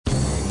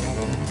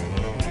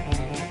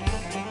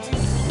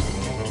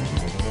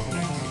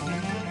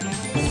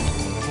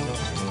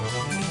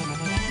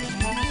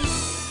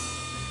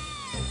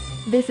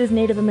This is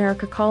Native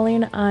America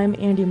Calling. I'm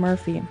Andy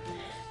Murphy.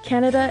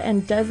 Canada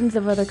and dozens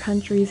of other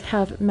countries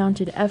have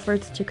mounted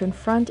efforts to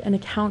confront and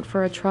account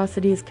for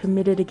atrocities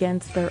committed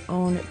against their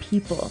own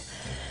people.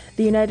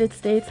 The United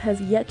States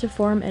has yet to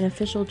form an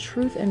official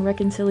truth and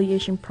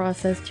reconciliation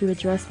process to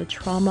address the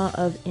trauma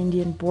of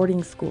Indian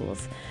boarding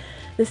schools.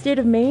 The state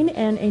of Maine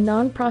and a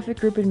nonprofit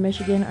group in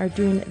Michigan are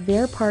doing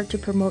their part to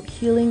promote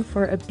healing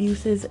for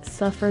abuses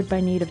suffered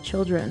by Native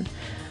children.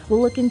 We'll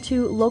look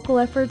into local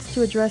efforts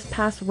to address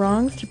past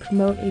wrongs to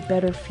promote a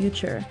better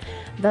future.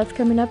 That's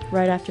coming up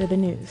right after the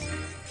news.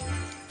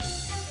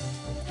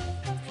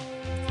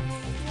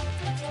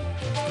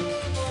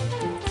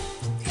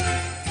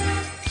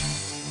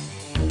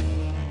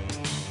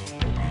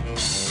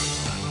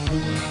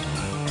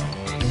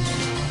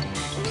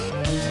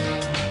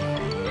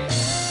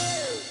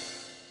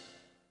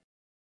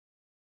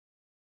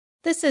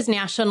 This is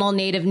National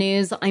Native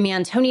News. I'm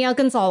Antonia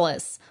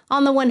Gonzalez.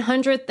 On the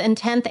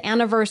 110th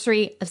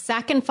anniversary of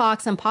Sac and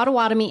Fox and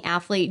Potawatomi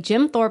athlete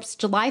Jim Thorpe's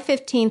July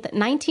 15,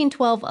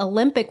 1912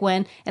 Olympic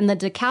win in the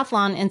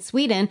decathlon in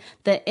Sweden,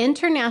 the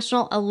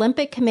International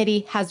Olympic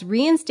Committee has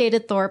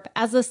reinstated Thorpe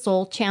as the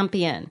sole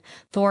champion.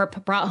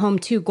 Thorpe brought home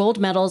 2 gold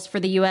medals for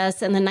the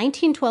U.S. in the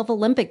 1912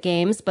 Olympic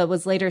Games, but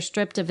was later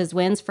stripped of his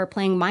wins for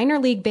playing minor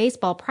league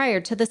baseball prior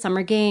to the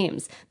Summer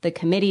Games. The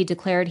committee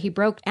declared he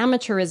broke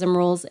amateurism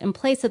rules in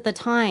place at the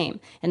time.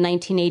 In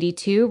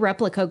 1982,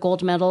 replica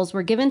gold medals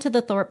were given to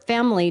the Thorpe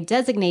family,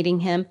 designating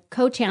him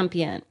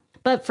co-champion.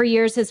 But for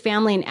years, his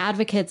family and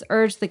advocates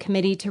urged the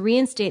committee to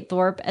reinstate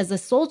Thorpe as the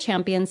sole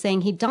champion,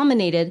 saying he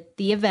dominated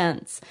the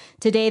events.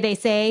 Today, they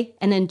say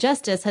an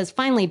injustice has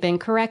finally been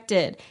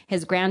corrected.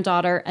 His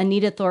granddaughter,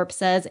 Anita Thorpe,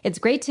 says it's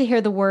great to hear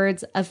the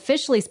words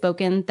officially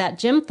spoken that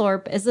Jim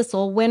Thorpe is the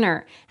sole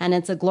winner, and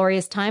it's a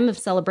glorious time of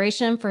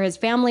celebration for his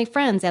family,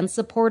 friends, and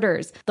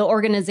supporters. The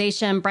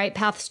organization Bright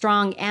Path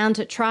Strong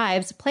and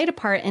Tribes played a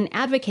part in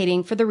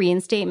advocating for the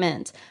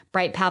reinstatement.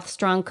 Bright Path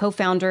Strong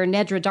co-founder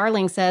Nedra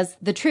Darling says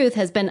the truth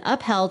has been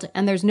upheld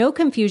and there's no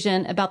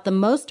confusion about the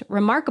most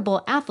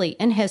remarkable athlete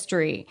in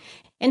history.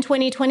 In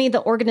 2020,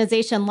 the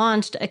organization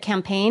launched a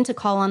campaign to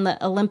call on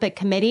the Olympic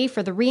Committee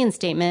for the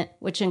reinstatement,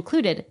 which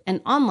included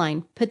an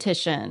online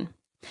petition.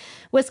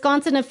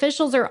 Wisconsin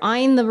officials are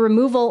eyeing the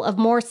removal of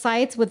more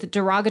sites with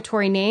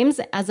derogatory names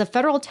as a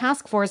federal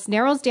task force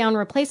narrows down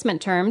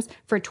replacement terms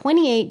for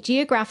 28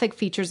 geographic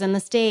features in the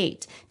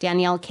state.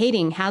 Danielle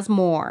Kading has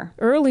more.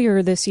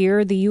 Earlier this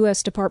year, the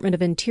U.S. Department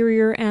of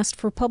Interior asked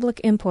for public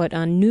input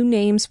on new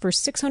names for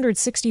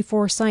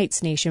 664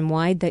 sites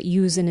nationwide that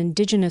use an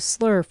indigenous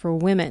slur for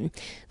women.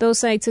 Those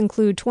sites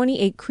include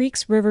 28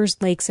 creeks, rivers,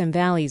 lakes, and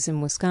valleys in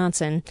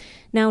Wisconsin.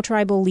 Now,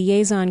 Tribal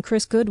Liaison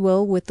Chris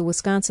Goodwill with the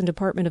Wisconsin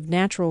Department of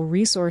Natural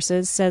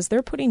Resources says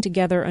they're putting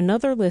together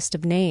another list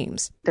of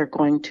names. They're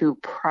going to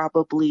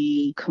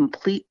probably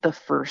complete the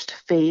first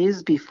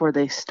phase before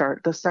they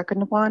start the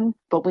second one,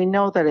 but we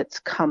know that it's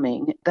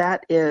coming.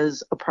 That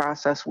is a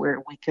process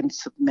where we can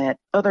submit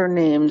other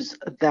names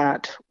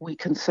that we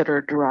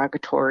consider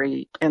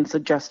derogatory and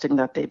suggesting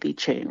that they be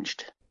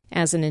changed.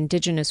 As an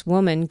Indigenous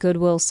woman,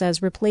 Goodwill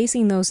says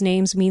replacing those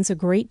names means a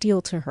great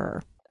deal to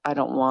her. I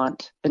don't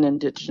want an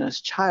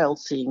Indigenous child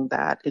seeing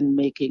that and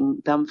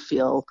making them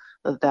feel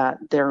that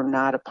they're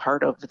not a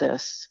part of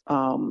this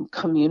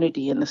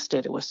community in the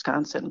state of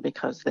Wisconsin,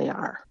 because they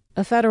are.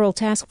 A federal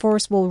task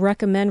force will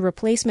recommend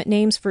replacement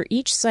names for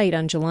each site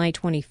on July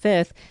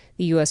 25th.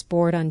 The U.S.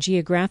 Board on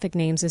Geographic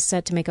Names is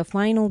set to make a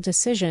final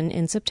decision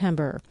in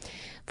September.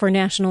 For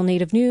National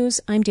Native News,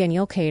 I'm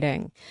Danielle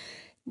Kading.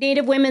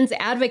 Native women's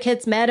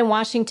advocates met in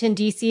Washington,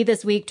 D.C.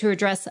 this week to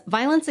address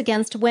violence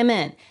against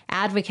women.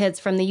 Advocates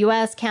from the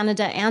U.S.,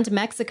 Canada, and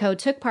Mexico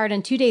took part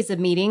in 2 days of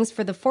meetings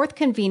for the 4th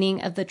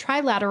convening of the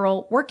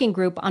Trilateral Working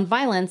Group on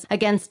Violence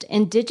Against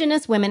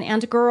Indigenous Women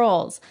and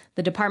Girls.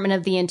 The Department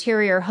of the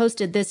Interior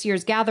hosted this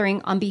year's gathering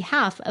on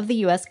behalf of the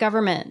U.S.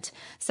 government.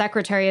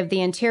 Secretary of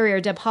the Interior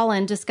Deb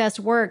Haaland discussed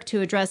work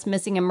to address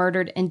missing and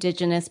murdered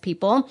Indigenous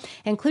people,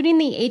 including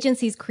the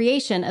agency's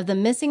creation of the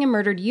Missing and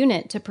Murdered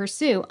Unit to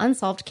pursue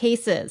unsolved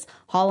cases.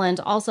 Haaland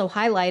also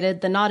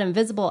highlighted the Not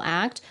Invisible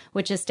Act,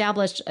 which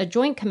established a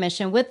joint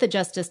commission with the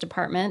Justice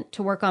Department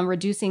to work on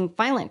reducing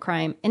violent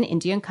crime in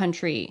Indian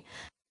country.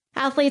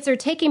 Athletes are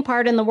taking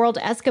part in the World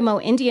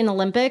Eskimo Indian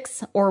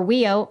Olympics, or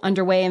WEO,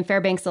 underway in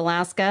Fairbanks,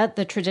 Alaska.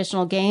 The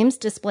traditional games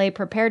display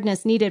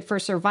preparedness needed for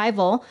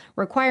survival,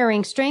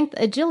 requiring strength,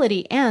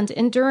 agility, and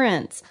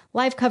endurance.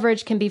 Live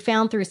coverage can be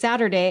found through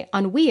Saturday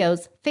on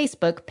WEO's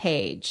Facebook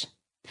page.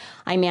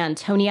 I'm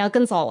Antonia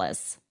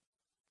Gonzalez.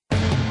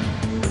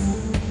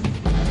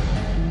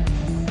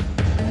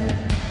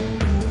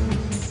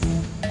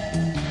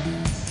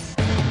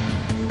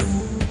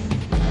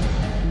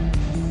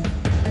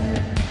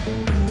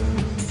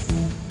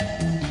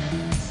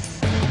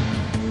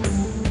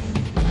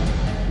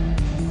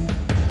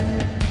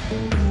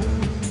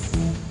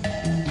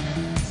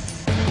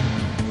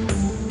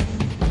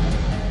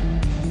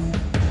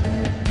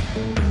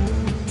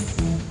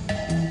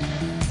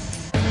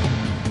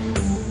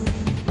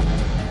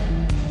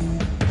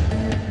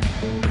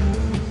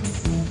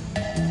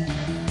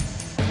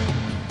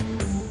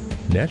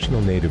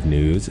 National Native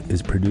News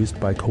is produced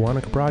by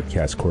Koahnic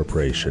Broadcast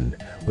Corporation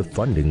with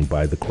funding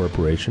by the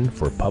Corporation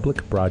for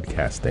Public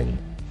Broadcasting.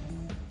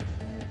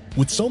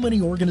 With so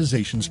many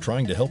organizations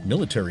trying to help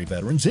military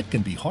veterans, it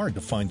can be hard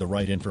to find the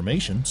right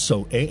information,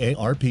 so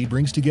AARP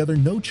brings together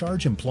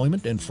no-charge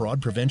employment and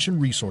fraud prevention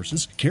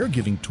resources,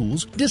 caregiving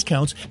tools,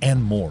 discounts,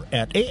 and more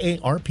at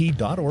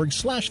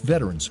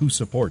aarp.org/veterans who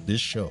support this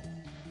show.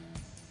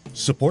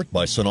 Support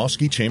by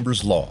Sonosky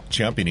Chambers Law,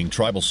 championing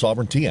tribal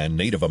sovereignty and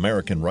Native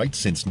American rights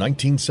since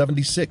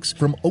 1976,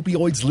 from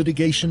opioids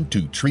litigation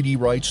to treaty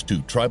rights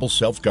to tribal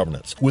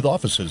self-governance, with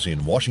offices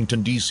in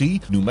Washington,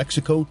 D.C., New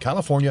Mexico,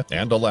 California,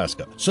 and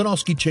Alaska.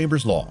 Sonosky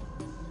Chambers Law.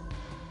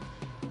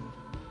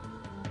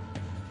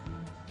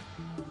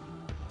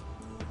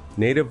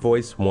 Native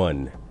Voice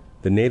One,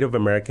 the Native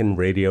American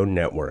Radio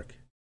Network.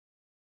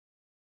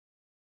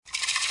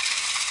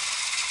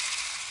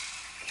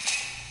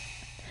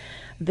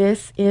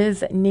 This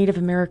is Native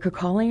America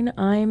Calling.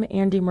 I'm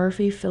Andy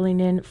Murphy, filling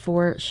in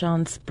for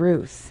Sean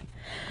Spruce.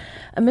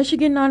 A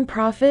Michigan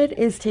nonprofit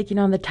is taking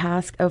on the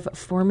task of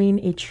forming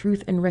a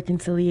Truth and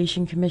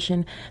Reconciliation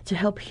Commission to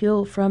help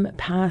heal from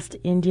past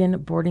Indian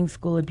boarding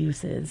school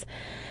abuses.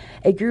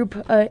 A group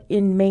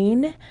in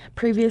Maine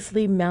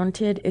previously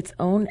mounted its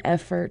own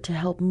effort to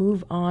help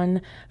move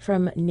on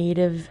from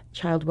Native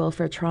child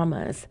welfare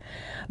traumas.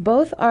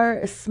 Both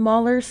are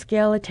smaller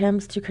scale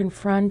attempts to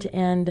confront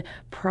and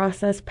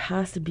process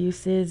past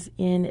abuses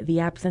in the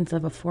absence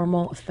of a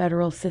formal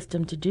federal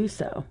system to do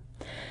so.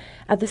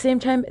 At the same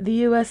time, the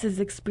U.S. is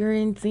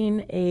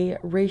experiencing a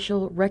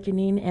racial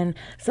reckoning, and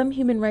some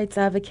human rights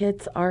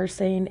advocates are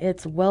saying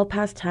it's well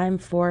past time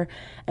for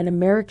an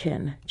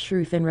American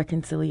Truth and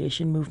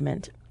Reconciliation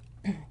movement.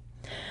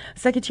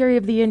 Secretary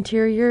of the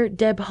Interior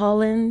Deb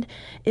Haaland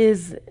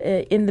is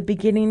in the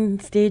beginning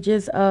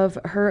stages of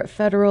her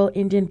federal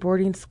Indian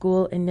boarding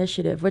school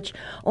initiative, which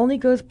only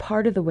goes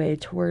part of the way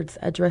towards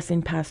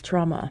addressing past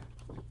trauma.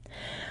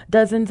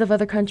 Dozens of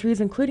other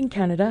countries, including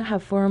Canada,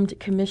 have formed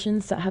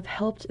commissions that have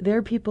helped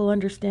their people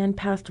understand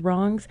past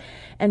wrongs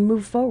and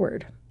move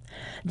forward.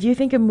 Do you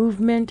think a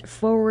movement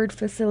forward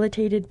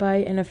facilitated by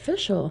an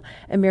official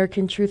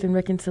American Truth and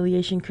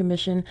Reconciliation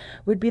Commission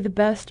would be the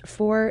best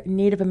for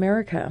Native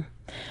America?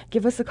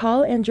 Give us a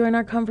call and join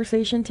our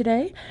conversation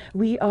today.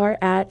 We are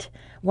at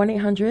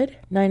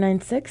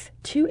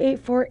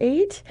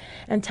 1-800-996-2848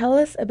 and tell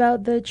us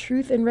about the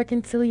truth and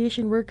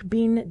reconciliation work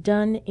being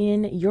done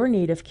in your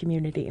Native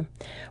community.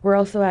 We're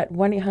also at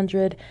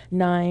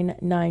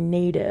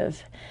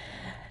 1-800-99-NATIVE.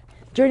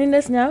 Joining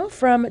us now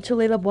from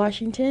Tulalip,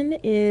 Washington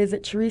is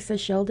Teresa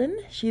Sheldon.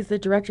 She's the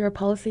Director of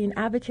Policy and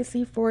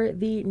Advocacy for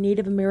the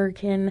Native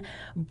American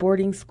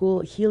Boarding School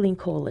Healing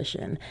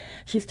Coalition.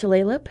 She's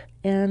Tulalip,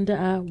 and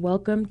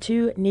welcome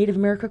to Native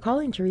America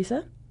Calling,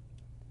 Teresa.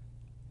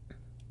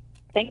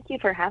 Thank you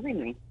for having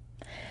me.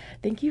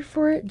 Thank you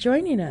for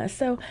joining us.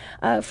 So,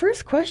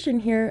 first question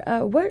here: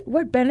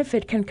 what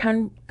benefit can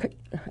come?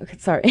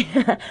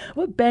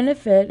 What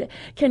benefit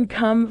can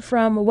come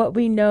from what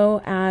we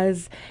know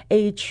as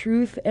a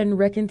truth and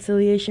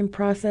reconciliation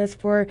process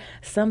for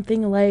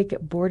something like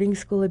boarding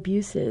school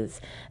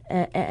abuses,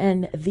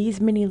 and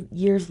these many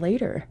years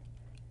later?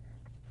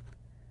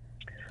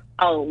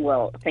 Oh,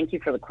 well, thank you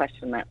for the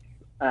question.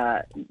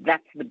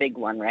 That's the big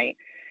one, right?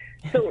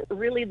 So,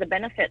 really, the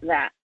benefit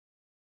that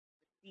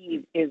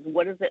is,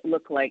 what does it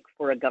look like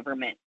for a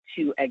government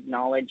to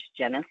acknowledge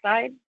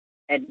genocide,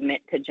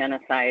 admit to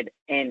genocide,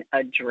 and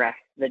address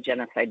the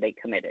genocide they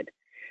committed?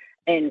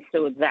 And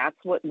so that's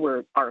what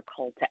our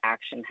call to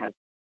action has.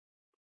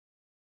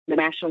 The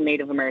National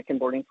Native American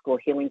Boarding School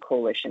Healing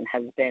Coalition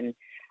has been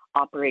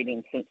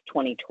operating since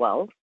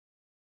 2012.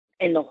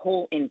 And the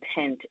whole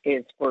intent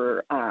is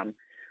for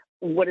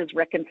what does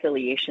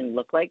reconciliation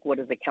look like? What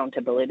does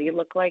accountability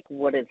look like?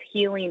 What does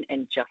healing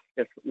and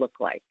justice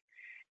look like?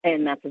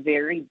 And that's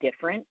very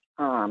different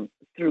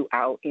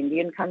throughout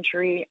Indian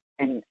country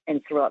and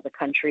throughout the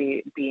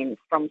country, being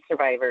from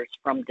survivors,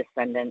 from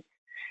descendants,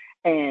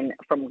 and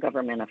from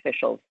government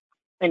officials.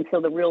 And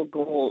so the real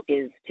goal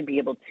is to be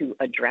able to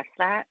address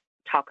that,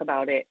 talk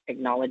about it,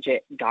 acknowledge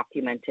it,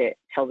 document it,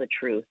 tell the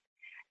truth,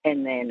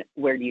 and then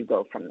where do you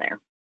go from there?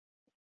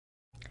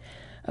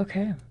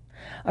 Okay.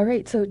 All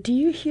right. So do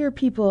you hear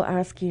people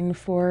asking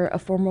for a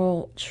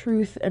formal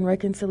truth and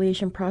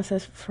reconciliation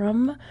process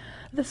from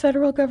the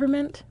federal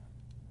government?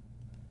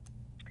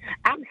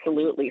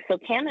 Absolutely. So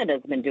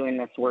Canada's been doing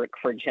this work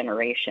for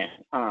generations.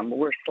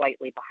 We're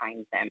slightly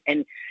behind them.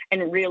 And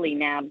really,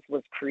 NABS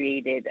was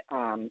created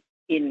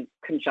in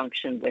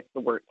conjunction with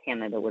the work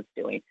Canada was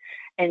doing.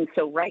 And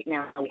so right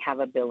now we have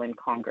a bill in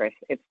Congress.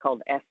 It's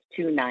called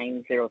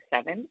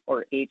S2907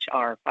 or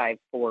HR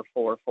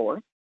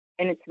 5444.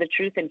 And it's the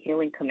Truth and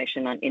Healing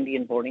Commission on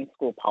Indian Boarding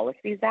School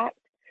Policies Act.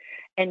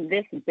 And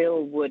this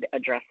bill would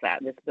address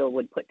that. This bill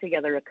would put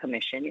together a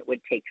commission. It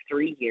would take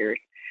 3 years,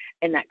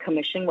 and that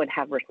commission would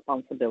have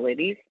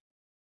responsibilities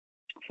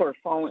for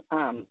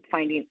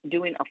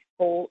doing a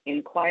full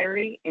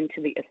inquiry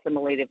into the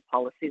assimilative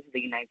policies of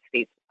the United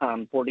States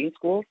boarding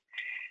schools,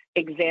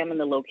 examine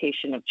the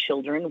location of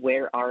children.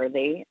 Where are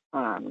they?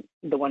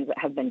 The ones that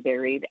have been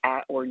buried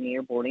at or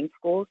near boarding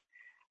schools.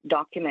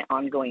 Document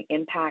ongoing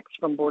impacts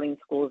from boarding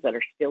schools that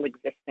are still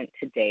existent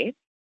today,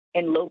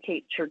 and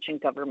locate church and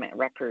government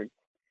records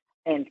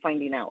and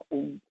finding out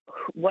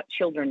what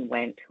children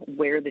went,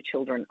 where the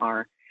children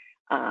are,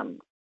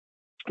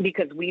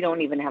 because we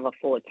don't even have a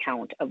full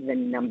account of the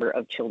number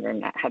of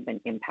children that have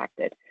been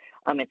impacted.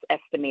 It's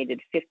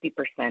estimated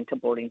 50% of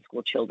boarding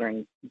school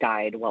children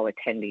died while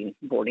attending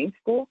boarding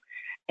school,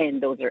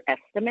 and those are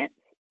estimates,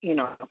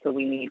 so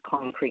we need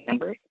concrete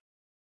numbers.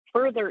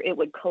 Further, it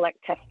would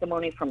collect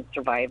testimony from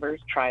survivors,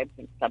 tribes,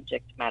 and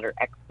subject matter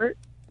experts,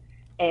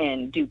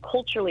 and do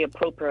culturally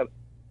appropriate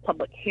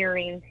public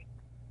hearings,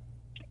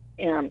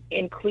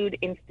 include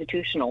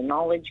institutional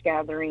knowledge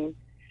gathering,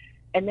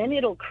 and then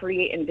it'll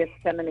create and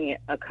disseminate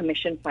a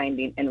commission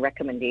finding and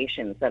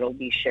recommendations that will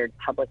be shared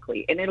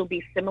publicly. And it'll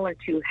be similar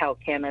to how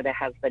Canada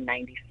has the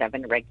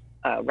 97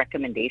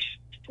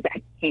 recommendations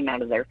that came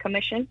out of their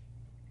commission.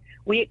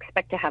 We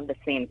expect to have the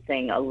same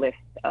thing, a list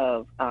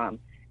of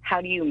how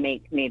do you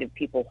make Native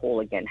people whole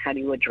again? How do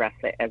you address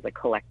it as a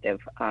collective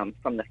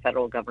from the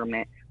federal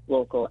government,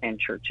 local, and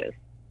churches?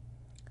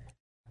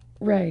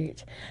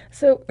 Right.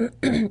 So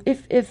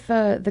if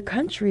the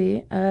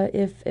country,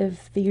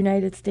 if the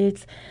United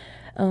States,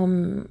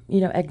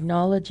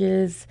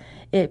 acknowledges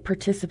it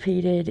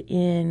participated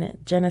in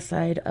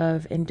genocide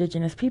of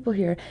Indigenous people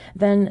here,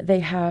 then they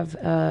have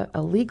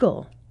a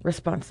legal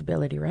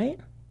responsibility, right?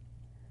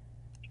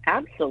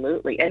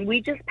 Absolutely. And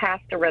we just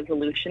passed a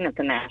resolution at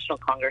the National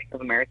Congress of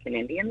American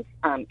Indians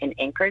in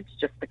Anchorage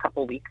just a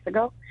couple weeks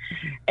ago.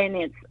 And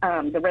it's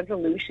the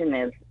resolution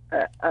is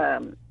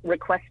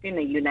requesting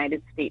a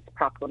United States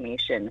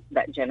proclamation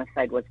that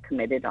genocide was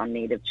committed on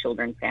Native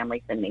children,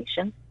 families, and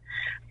nations.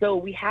 So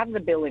we have the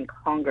bill in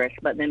Congress,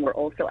 but then we're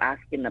also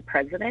asking the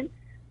president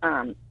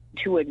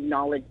to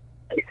acknowledge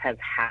this has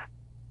happened.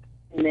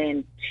 And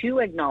then to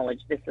acknowledge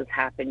this has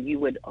happened,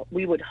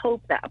 we would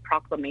hope that a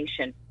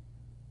proclamation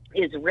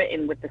is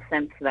written with the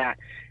sense that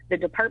the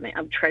Department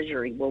of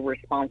Treasury will be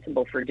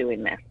responsible for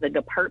doing this. The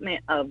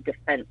Department of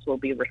Defense will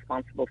be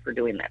responsible for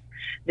doing this.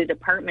 The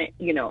department,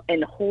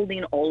 and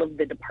holding all of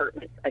the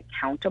departments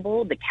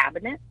accountable, the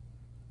cabinet,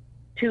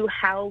 to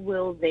how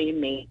will they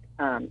make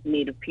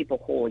Native people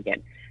whole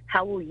again?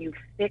 How will you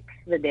fix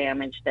the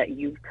damage that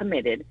you've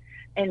committed?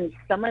 And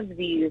some of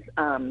these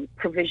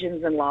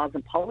provisions and laws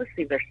and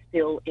policies are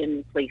still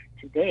in place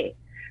today.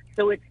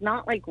 So it's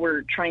not like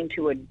we're trying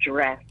to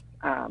address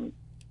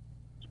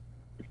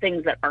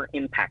things that are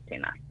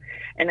impacting us.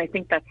 And I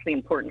think that's the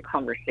important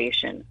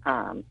conversation,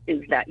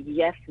 is that,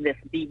 yes, this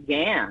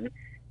began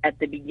at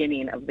the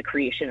beginning of the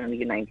creation of the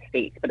United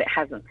States, but it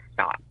hasn't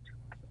stopped.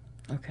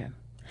 Okay.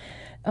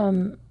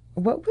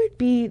 What would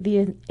be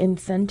the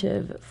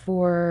incentive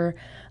for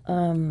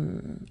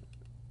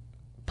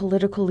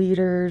political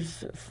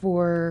leaders,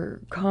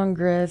 for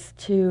Congress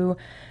to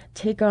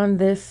take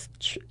on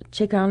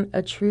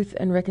a truth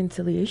and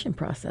reconciliation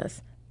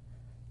process?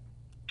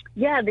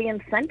 Yeah, the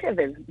incentive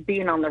is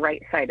being on the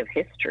right side of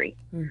history.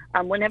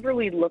 Whenever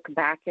we look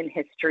back in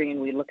history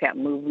and we look at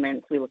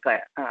movements, we look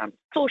at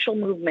social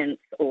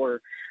movements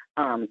or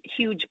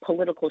huge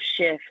political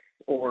shifts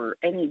or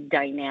any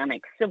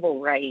dynamic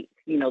civil rights,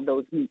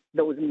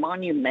 those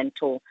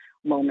monumental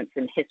moments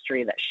in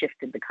history that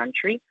shifted the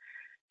country,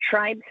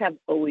 tribes have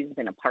always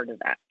been a part of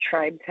that.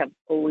 Tribes have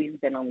always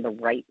been on the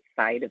right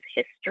side of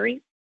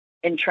history,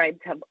 and tribes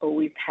have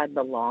always had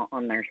the law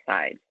on their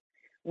side.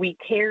 We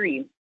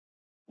carry,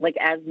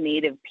 as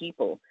Native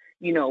people,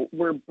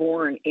 we're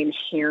born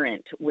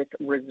inherent with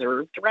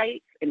reserved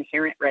rights,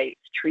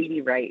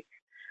 treaty rights,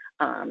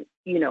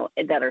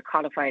 that are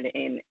codified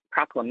in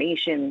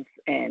proclamations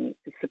and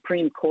the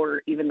Supreme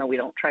Court, even though we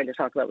don't try to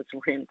talk about the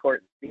Supreme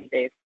Court these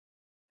days.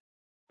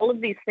 All of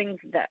these things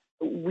that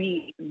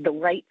the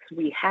rights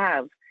we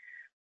have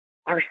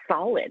are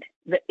solid,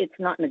 that it's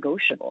not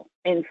negotiable.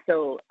 And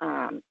so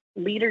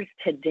leaders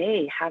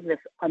today have this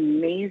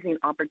amazing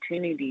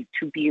opportunity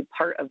to be a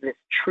part of this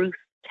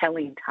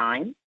truth-telling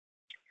time.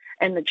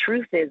 And the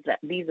truth is that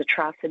these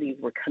atrocities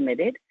were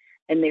committed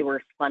and they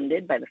were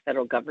funded by the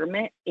federal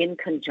government in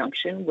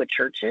conjunction with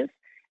churches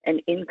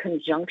and in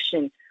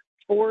conjunction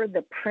for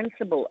the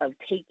principle of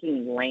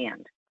taking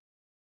land.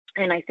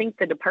 And I think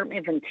the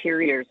Department of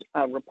Interior's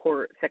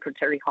report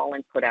Secretary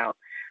Holland put out,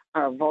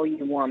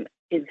 Volume 1,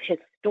 is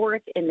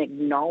historic in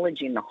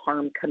acknowledging the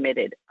harm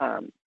committed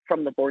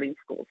from the boarding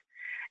schools.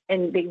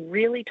 And they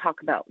really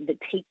talk about the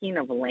taking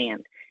of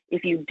land.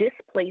 If you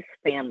displace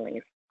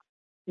families,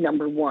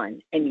 number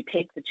one, and you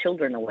take the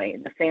children away,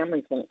 the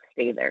families won't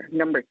stay there.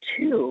 Number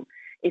two,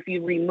 if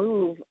you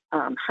remove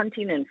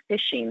hunting and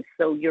fishing,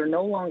 so you're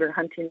no longer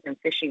hunting and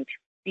fishing to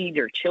feed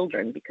your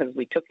children because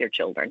we took your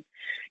children,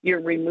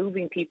 you're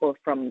removing people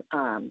from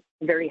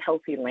very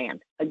healthy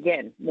land.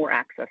 Again, more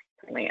access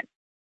to land.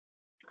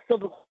 So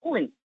the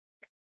whole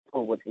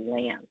goal was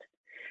land.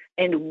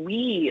 And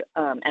we,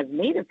 as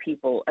Native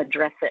people,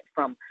 address it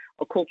from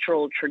a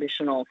cultural,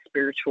 traditional,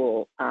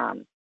 spiritual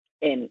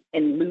and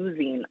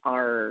losing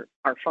our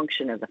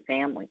function as a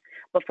family.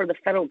 But for the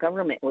federal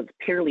government, it was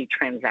purely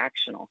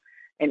transactional,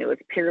 and it was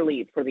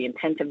purely for the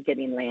intent of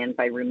getting land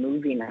by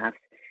removing us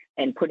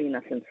and putting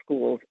us in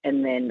schools,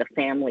 and then the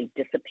family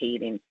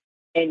dissipating,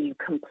 and you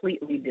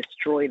completely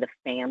destroy the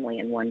family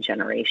in one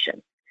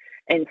generation.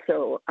 And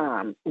so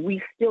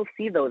we still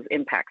see those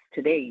impacts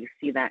today. You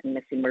see that in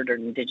missing murdered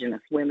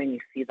Indigenous women.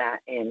 You see that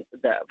in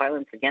the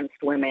violence against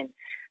women,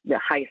 the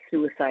high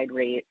suicide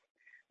rates,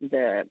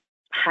 the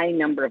high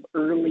number of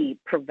early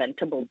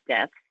preventable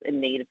deaths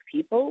in Native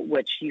people,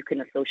 which you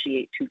can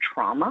associate to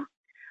trauma.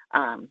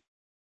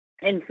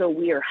 And so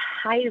we are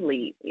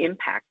highly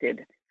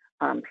impacted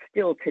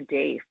still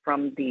today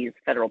from these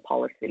federal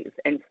policies.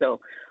 And so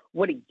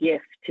what a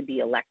gift to be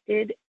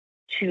elected,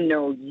 to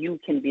know you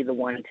can be the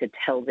one to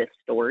tell this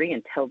story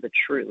and tell the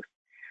truth,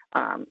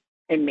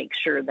 and make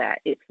sure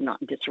that it's not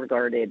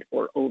disregarded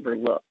or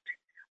overlooked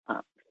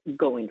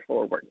going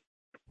forward.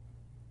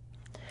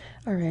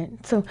 All right.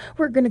 So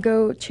we're going to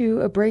go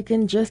to a break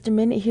in just a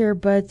minute here,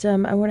 but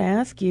I want to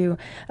ask you,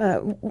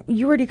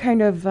 you already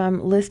kind of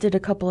listed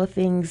a couple of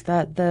things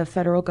that the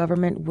federal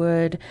government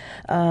would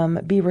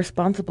be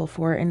responsible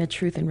for in a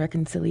truth and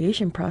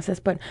reconciliation process,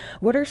 but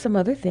what are some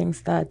other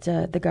things that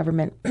the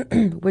government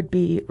would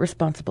be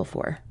responsible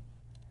for?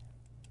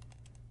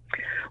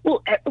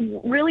 Well,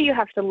 really, you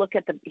have to look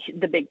at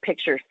the big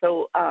picture.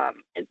 So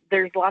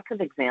there's lots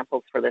of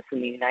examples for this in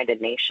the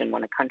United Nations.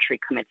 When a country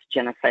commits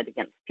genocide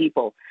against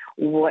people,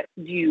 what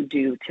do you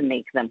do to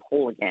make them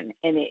whole again?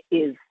 And it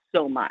is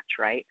so much,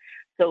 right?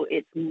 So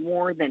it's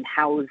more than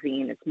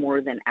housing. It's more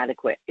than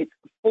adequate. It's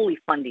fully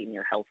funding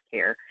your health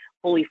care,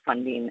 fully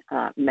funding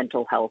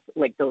mental health,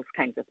 like those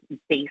kinds of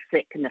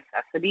basic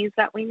necessities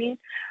that we need.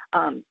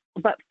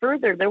 But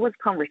further, there was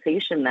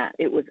conversation that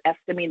it was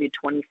estimated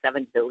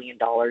 $27 billion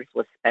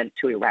was spent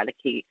to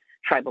eradicate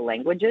tribal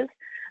languages.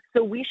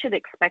 So we should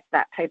expect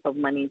that type of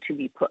money to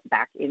be put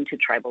back into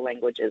tribal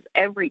languages.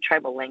 Every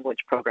tribal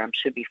language program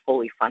should be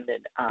fully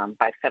funded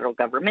by federal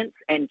governments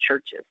and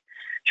churches.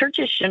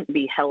 Churches shouldn't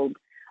be held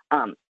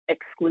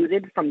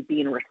excluded from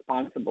being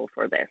responsible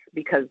for this,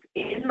 because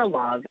in the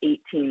law of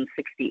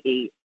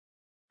 1868,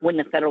 when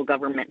the federal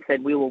government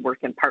said we will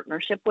work in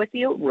partnership with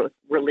you, with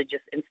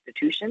religious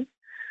institutions,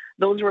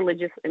 those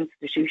religious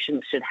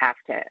institutions should have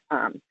to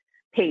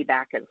pay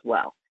back as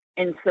well.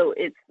 And so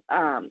it's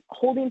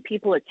holding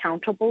people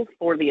accountable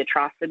for the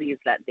atrocities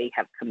that they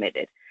have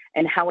committed.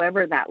 And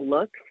however that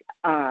looks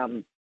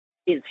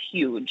is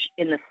huge,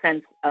 in the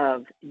sense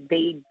of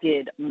they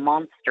did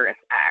monstrous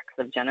acts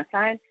of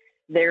genocide.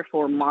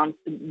 Therefore,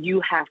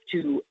 you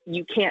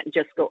can't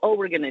just go, oh,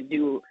 we're going to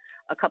do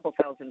a couple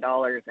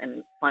 $1,000s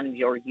and fund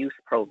your youth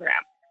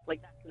program.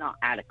 Like, that's not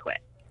adequate.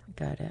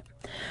 Got it.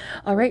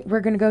 All right, we're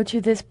going to go to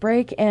this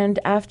break, and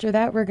after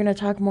that, we're going to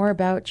talk more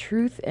about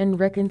truth and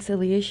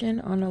reconciliation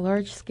on a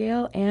large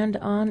scale and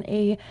on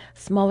a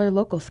smaller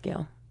local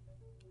scale.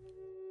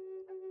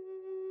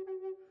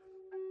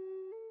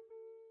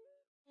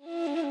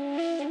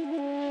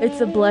 It's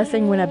a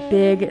blessing when a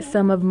big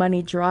sum of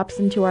money drops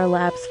into our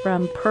laps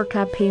from per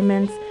cap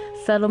payments,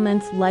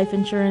 settlements, life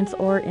insurance,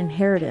 or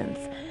inheritance.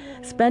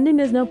 Spending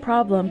is no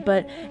problem,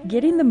 but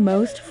getting the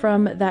most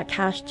from that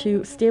cash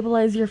to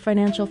stabilize your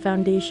financial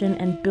foundation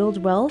and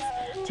build wealth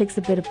takes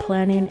a bit of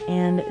planning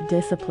and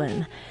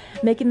discipline.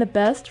 Making the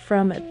best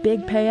from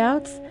big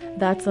payouts,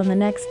 that's on the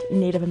next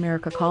Native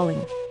America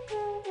Calling.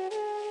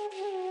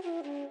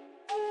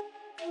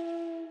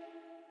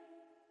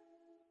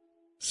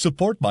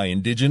 Support by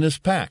Indigenous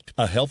Pact,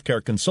 a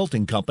healthcare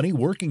consulting company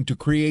working to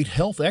create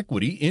health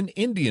equity in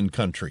Indian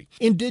country.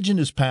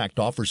 Indigenous Pact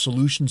offers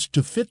solutions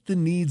to fit the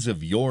needs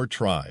of your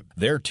tribe.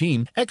 Their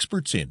team,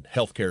 experts in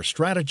healthcare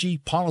strategy,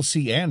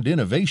 policy, and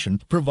innovation,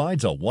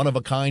 provides a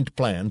one-of-a-kind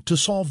plan to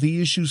solve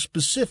the issues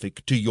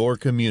specific to your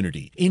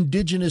community.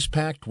 Indigenous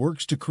Pact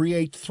works to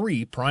create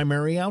 3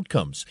 primary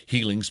outcomes: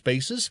 healing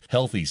spaces,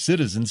 healthy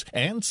citizens,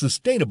 and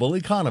sustainable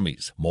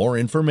economies. More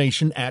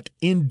information at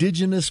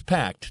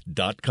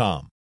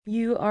indigenouspact.com.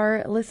 You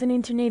are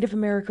listening to Native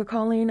America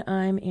Calling.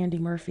 I'm Andy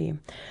Murphy.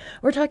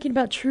 We're talking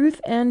about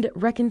truth and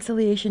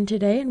reconciliation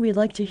today, and we'd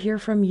like to hear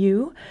from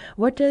you.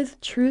 What does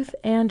truth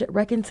and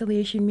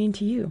reconciliation mean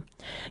to you?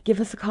 Give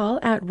us a call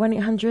at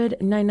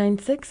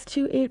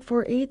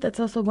 1-800-996-2848. That's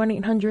also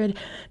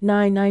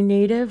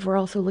 1-800-99-NATIVE. We're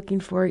also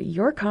looking for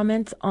your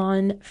comments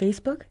on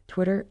Facebook,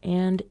 Twitter,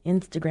 and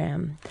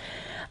Instagram.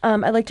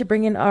 I'd like to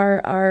bring in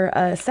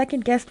our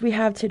second guest we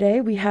have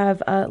today. We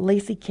have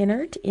Lacey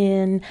Kinnert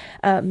in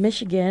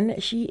Michigan.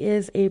 She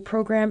is a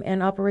program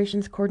and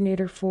operations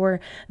coordinator for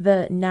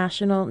the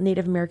National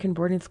Native American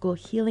Boarding School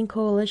Healing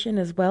Coalition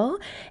as well,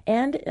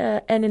 and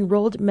an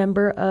enrolled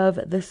member of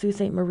the Sault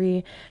Ste.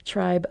 Marie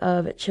tribe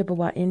of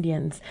Chippewa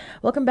Indians.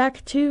 Welcome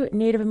back to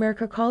Native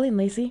America Calling,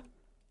 Lacey.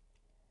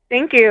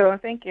 Thank you.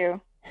 Thank you.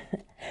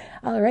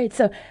 All right.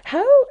 So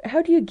how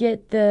do you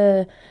get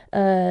the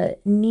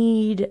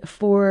need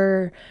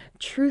for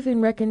truth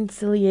and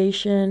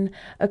reconciliation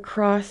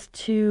across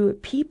to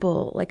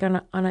people, like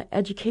on an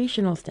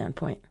educational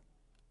standpoint?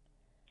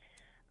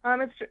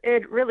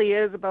 It really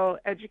is about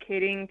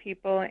educating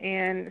people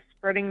and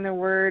spreading the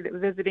word,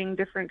 visiting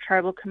different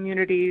tribal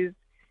communities,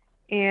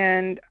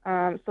 and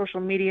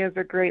social media is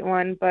a great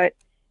one. But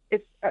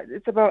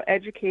it's about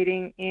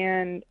educating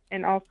and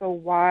also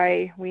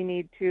why we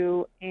need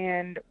to,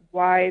 and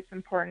why it's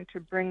important to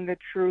bring the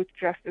truth,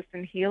 justice,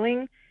 and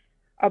healing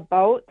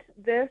about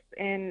this,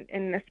 and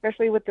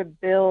especially with the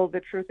bill, the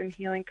Truth and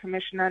Healing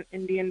Commission on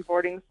Indian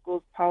Boarding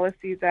Schools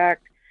Policies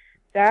Act,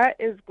 that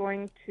is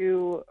going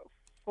to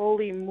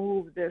fully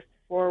move this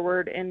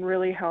forward and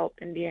really help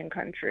Indian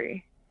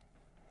country.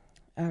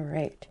 All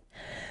right.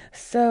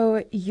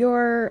 So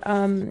your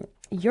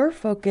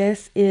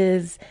focus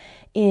is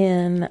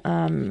in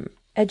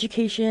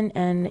education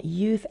and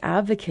youth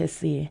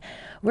advocacy.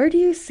 Where do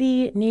you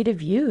see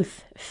Native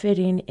youth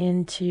fitting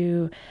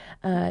into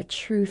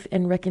truth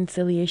and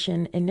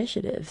reconciliation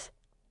initiatives?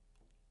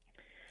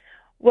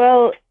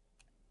 Well,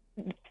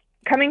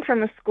 coming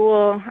from a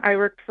school, I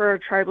worked for a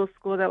tribal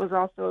school that was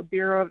also a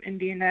Bureau of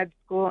Indian Ed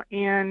school,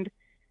 and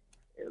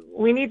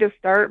we need to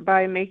start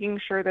by making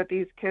sure that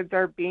these kids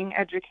are being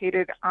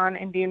educated on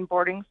Indian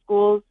boarding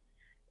schools.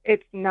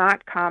 It's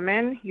not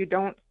common. You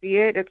don't see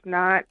it. It's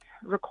not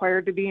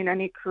required to be in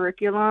any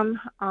curriculum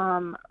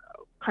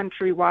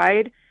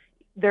countrywide.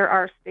 There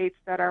are states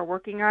that are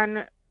working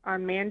on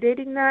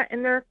mandating that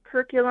in their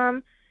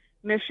curriculum.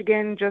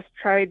 Michigan just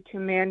tried to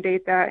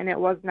mandate that, and it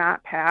was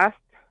not passed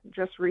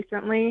just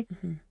recently.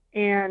 Mm-hmm.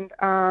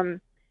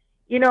 And,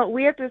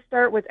 we have to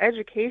start with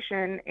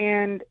education.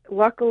 And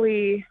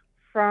luckily,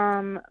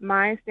 from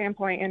my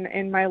standpoint,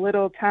 in my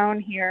little town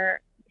here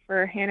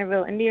for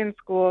Hannahville Indian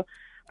School,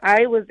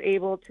 I was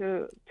able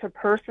to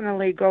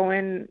personally go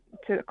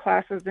into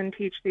classes and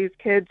teach these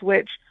kids,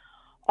 which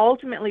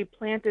ultimately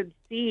planted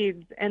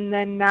seeds. And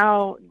then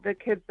now the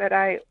kids that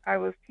I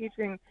was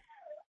teaching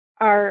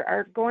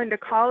are going to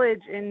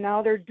college, and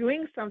now they're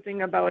doing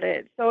something about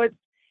it. So it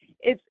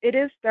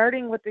is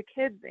starting with the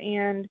kids,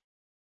 and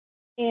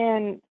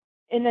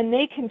then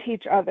they can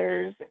teach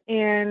others,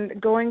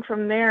 and going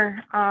from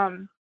there.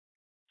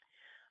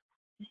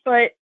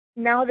 But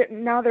now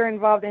they're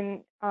involved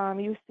in,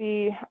 you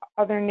see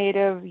other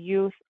Native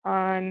youth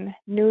on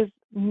news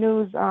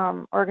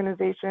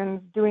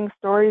organizations doing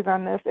stories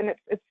on this, and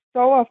it's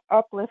so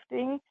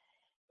uplifting,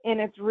 and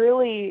it's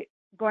really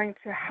going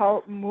to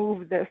help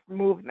move this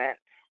movement.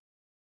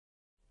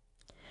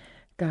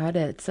 Got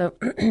it. So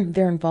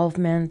their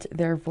involvement,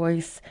 their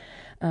voice,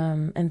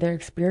 and their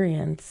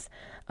experience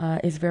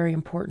is very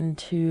important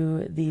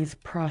to these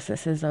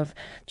processes of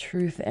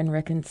truth and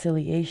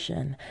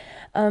reconciliation.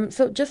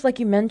 So just like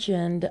you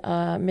mentioned,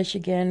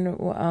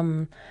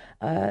 Michigan,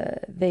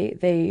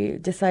 they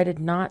decided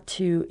not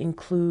to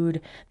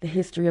include the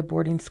history of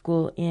boarding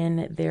school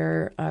in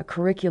their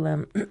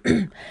curriculum.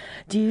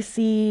 Do you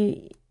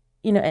see,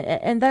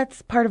 and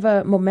that's part of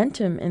a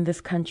momentum in this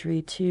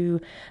country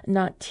to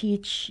not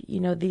teach,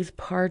 these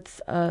parts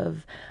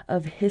of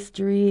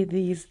history,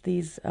 these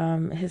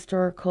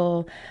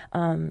historical,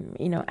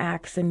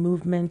 acts and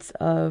movements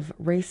of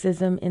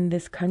racism in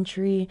this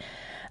country.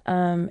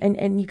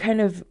 And you kind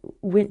of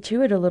went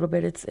to it a little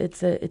bit.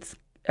 It's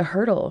a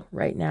hurdle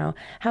right now.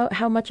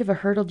 How much of a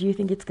hurdle do you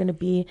think it's going to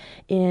be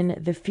in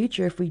the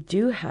future if we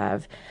do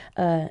have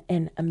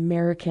an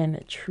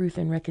American truth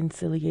and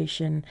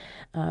reconciliation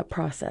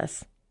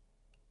process?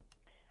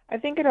 I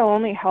think it'll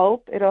only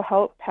help. It'll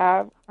help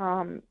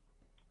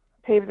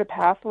pave the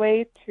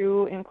pathway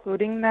to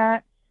including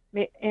that,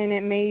 and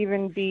it may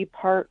even be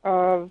part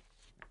of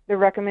the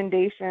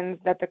recommendations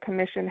that the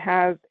commission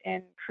has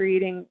in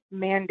creating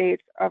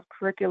mandates of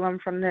curriculum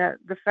from the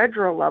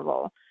federal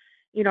level.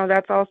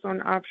 That's also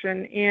an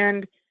option,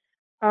 and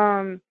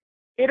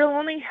it'll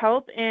only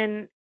help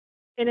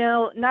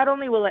it'll not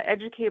only will it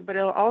educate, but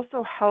it'll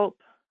also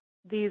help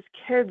these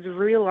kids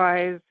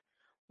realize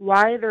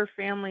why their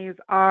families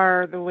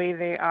are the way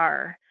they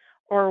are,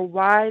 or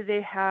why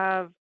they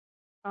have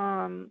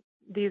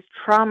these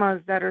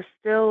traumas that are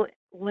still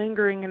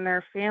lingering in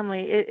their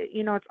family.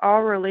 It's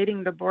all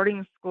relating to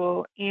boarding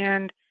school,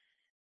 and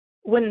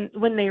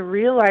when they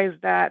realize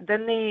that,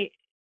 then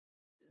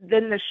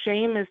the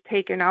shame is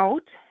taken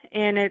out,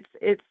 and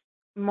it's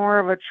more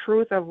of a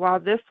truth of, wow,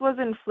 this was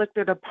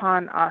inflicted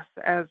upon us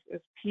as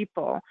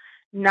people,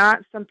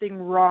 not something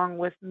wrong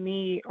with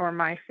me or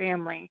my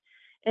family.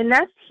 And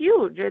that's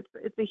huge.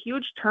 It's a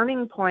huge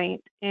turning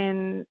point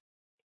in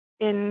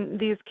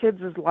these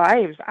kids'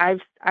 lives.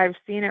 I've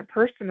seen it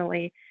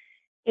personally.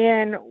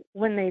 And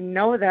when they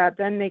know that,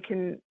 then they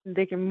can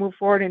move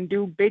forward and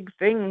do big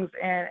things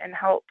and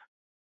help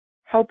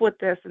with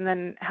this, and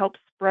then help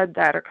spread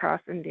that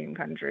across Indian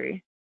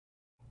country.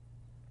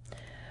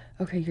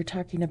 Okay, you're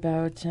talking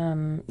about,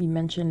 you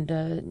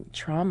mentioned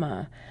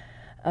trauma.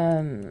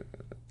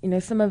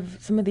 some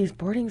of these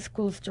boarding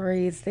school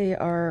stories, they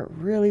are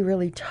really,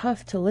 really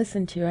tough to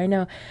listen to. I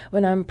know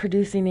when I'm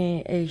producing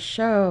a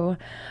show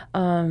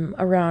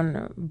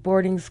around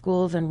boarding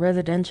schools and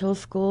residential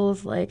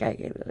schools, like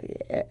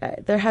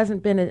there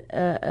hasn't been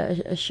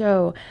a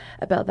show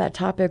about that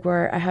topic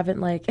where I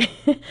haven't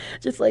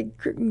just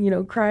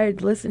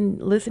cried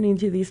listening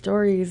to these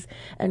stories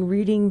and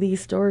reading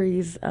these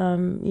stories,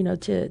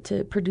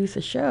 to produce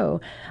a show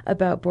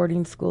about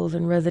boarding schools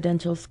and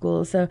residential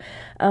schools. So,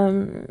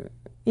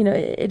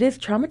 it is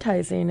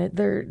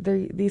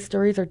traumatizing. These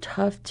stories are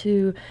tough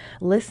to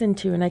listen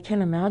to, and I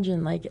can't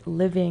imagine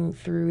living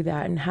through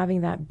that and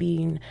having that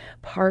being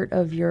part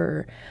of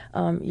your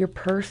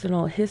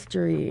personal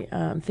history.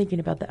 Thinking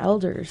about the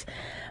elders,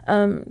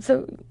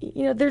 so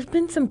there's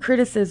been some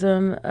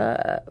criticism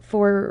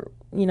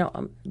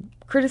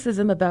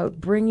criticism about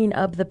bringing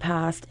up the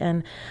past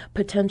and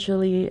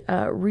potentially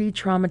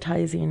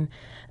re-traumatizing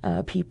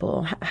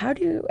people. How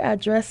do you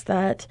address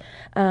that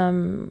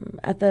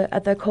at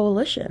the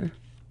coalition?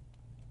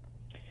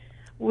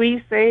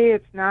 We say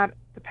it's not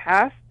the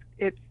past;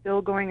 it's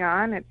still going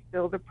on. It's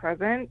still the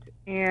present,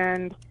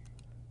 and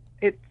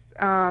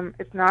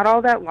it's not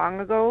all that long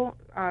ago.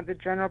 The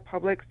general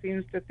public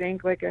seems to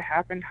think like it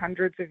happened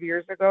hundreds of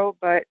years ago,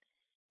 but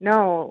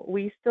no,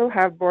 we still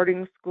have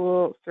boarding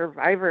school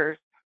survivors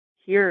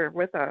here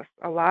with us,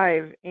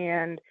 alive,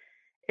 and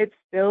it's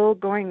still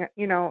going,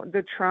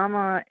 the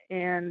trauma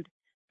and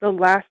the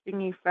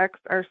lasting effects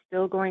are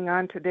still going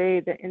on today.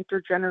 The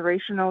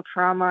intergenerational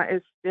trauma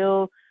is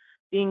still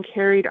being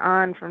carried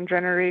on from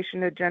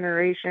generation to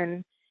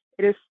generation.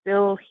 It is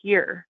still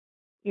here.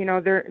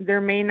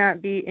 There may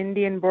not be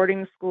Indian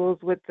boarding schools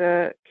with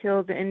the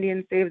kill the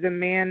Indian, save the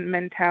man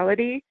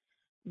mentality,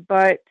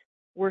 but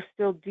we're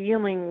still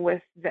dealing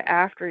with the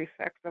after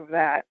effects of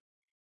that.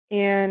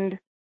 And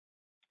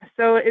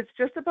so it's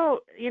just about,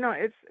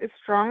 it's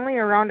strongly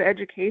around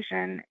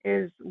education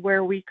is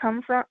where we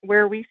come from,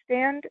 where we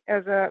stand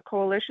as a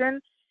coalition,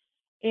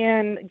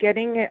 and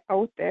getting it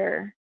out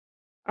there.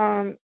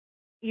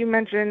 You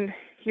mentioned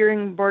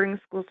hearing boarding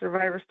school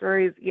survivor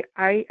stories.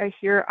 I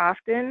hear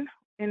often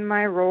in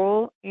my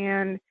role,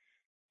 and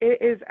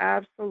it is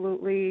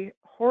absolutely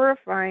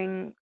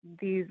horrifying,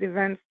 these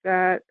events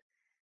that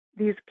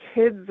these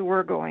kids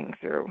were going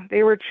through.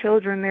 They were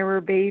children, they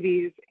were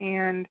babies,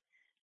 and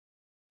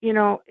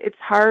it's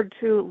hard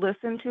to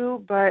listen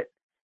to, but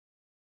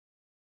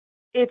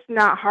it's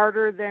not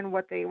harder than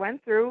what they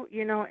went through.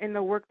 In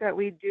the work that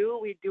we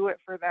do it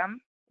for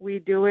them. We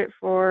do it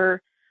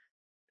for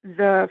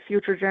the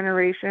future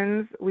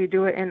generations. We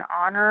do it in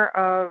honor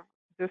of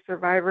the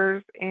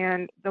survivors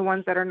and the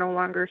ones that are no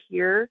longer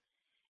here.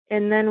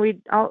 And then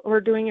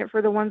we're doing it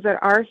for the ones that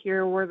are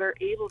here, where they're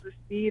able to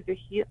see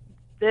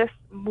this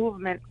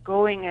movement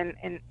going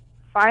and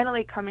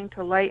finally coming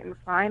to light and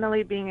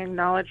finally being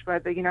acknowledged by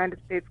the United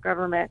States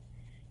government.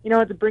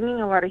 It's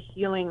bringing a lot of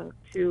healing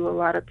to a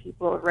lot of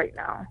people right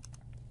now.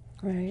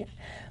 Right.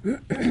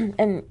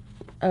 And,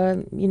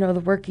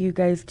 the work you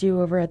guys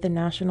do over at the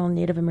National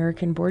Native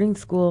American Boarding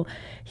School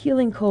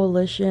Healing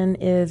Coalition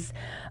is,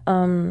 a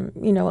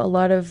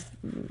lot of,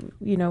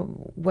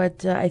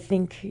 what I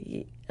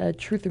think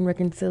Truth and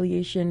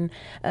Reconciliation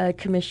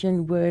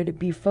Commission would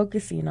be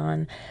focusing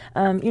on.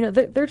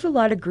 There's a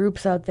lot of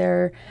groups out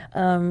there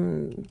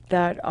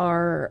that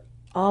are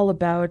all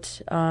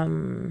about,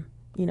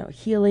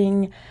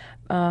 healing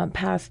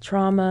past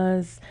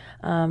traumas,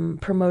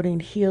 promoting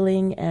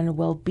healing and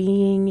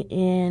well-being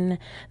in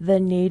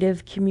the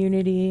Native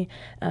community.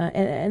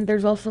 And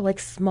there's also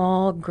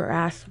small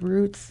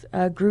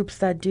grassroots groups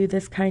that do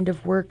this kind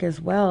of work as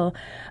well.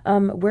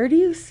 Where do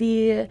you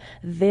see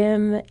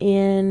them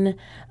in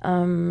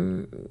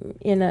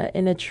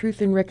a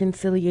Truth and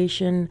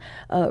Reconciliation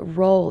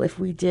role if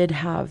we did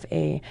have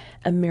a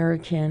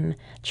American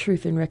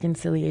Truth and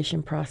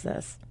Reconciliation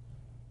process?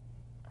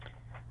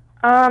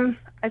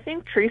 I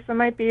think Teresa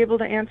might be able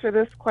to answer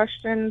this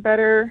question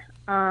better.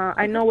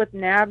 I know with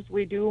NABS,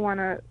 we do want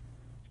to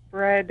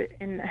spread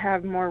and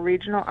have more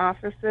regional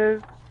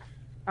offices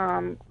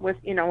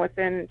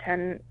within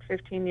 10,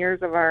 15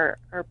 years of our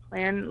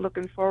plan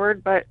looking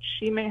forward, but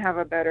she may have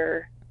a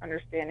better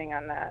understanding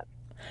on that.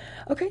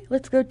 Okay,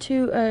 let's go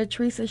to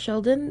Teresa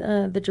Sheldon,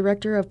 the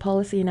Director of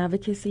Policy and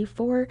Advocacy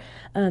for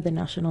the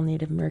National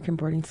Native American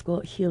Boarding School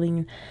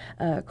Healing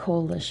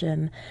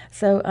Coalition.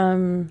 So,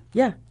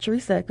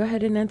 Teresa, go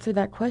ahead and answer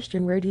that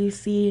question. Where do you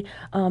see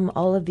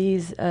all of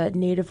these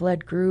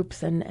Native-led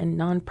groups and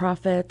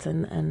nonprofits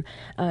and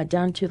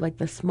down to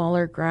the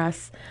smaller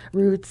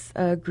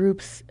grassroots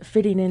groups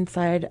fitting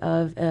inside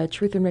of a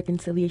Truth and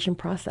Reconciliation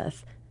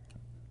process?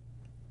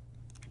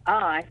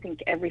 I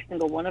think every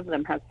single one of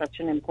them has such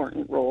an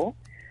important role.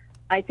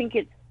 I think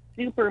it's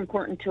super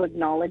important to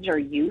acknowledge our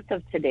youth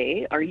of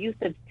today. Our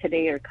youth of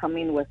today are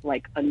coming with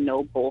a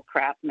no bull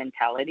crap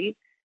mentality.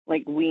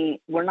 We're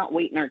not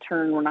waiting our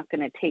turn. We're not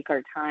going to take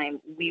our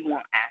time. We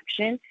want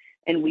action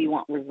and we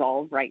want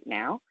resolve right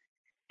now.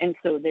 And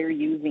so they're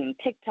using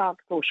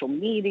TikTok, social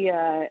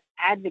media,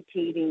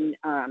 advocating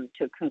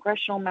to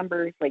congressional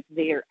members.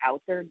 They're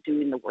out there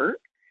doing the work.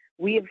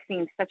 we have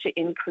seen such an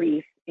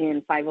increase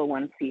in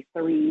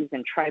 501c3s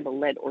and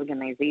tribal-led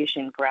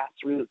organization,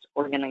 grassroots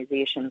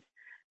organizations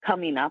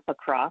coming up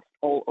across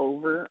all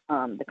over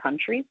the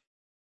country,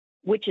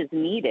 which is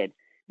needed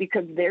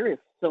because there is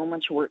so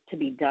much work to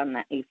be done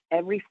that if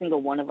every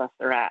single one of us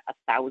are at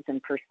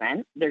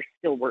 1,000%, there's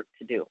still work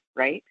to do,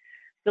 right?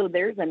 So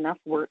there's enough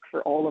work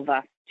for all of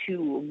us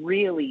to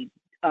really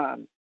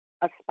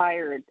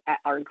aspire at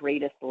our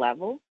greatest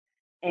level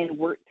and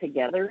work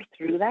together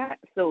through that.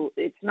 So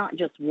it's not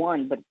just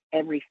one, but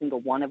every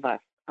single one of us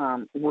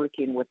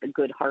working with a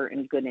good heart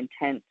and good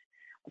intent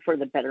for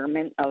the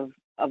betterment of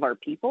our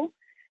people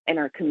and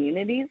our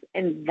communities.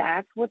 And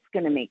that's what's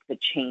going to make the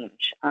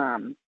change,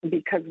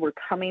 because we're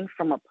coming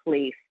from a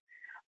place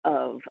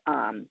of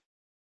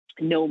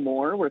no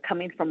more. We're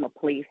coming from a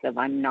place of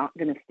I'm not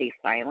going to stay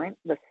silent.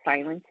 The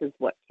silence is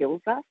what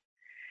kills us.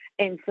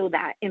 And so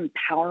that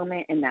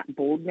empowerment and that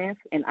boldness,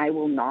 and I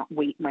will not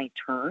wait my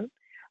turn,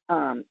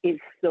 is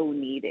so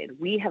needed.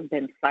 We have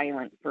been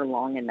silent for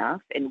long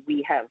enough, and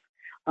we have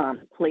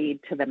played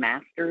to the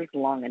masters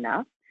long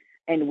enough,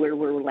 and where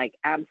we're like,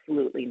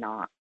 absolutely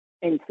not.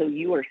 And so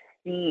you are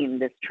seeing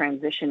this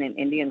transition in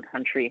Indian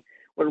country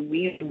where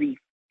we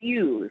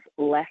refuse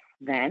less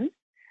than,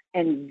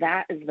 and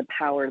that is the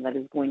power that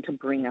is going to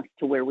bring us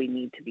to where we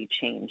need to be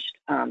changed,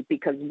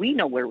 because we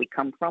know where we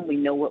come from, we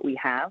know what we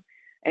have,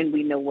 and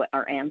we know what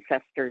our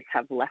ancestors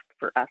have left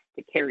for us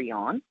to carry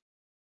on.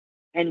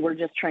 And we're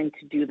just trying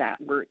to do that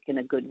work in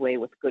a good way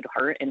with good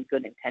heart and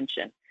good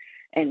intention.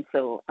 And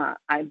so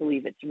I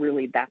believe it's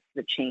really, that's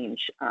the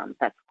change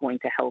that's going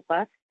to help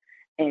us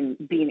and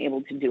being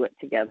able to do it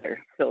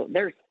together. So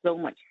there's so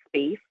much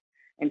space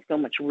and so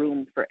much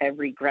room for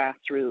every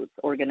grassroots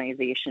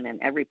organization and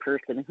every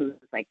person who's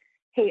like,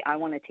 hey, I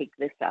want to take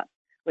this up.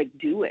 Like,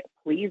 do it.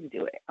 Please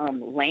do it.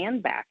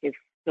 Land back is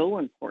so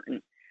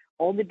important.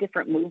 All the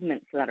different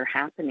movements that are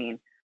happening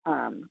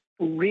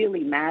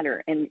really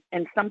matter. And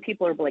some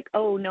people are like,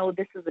 oh, no,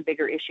 this is a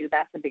bigger issue.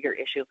 That's a bigger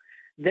issue.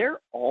 They're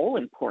all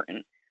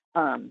important.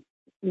 I'm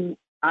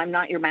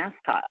not your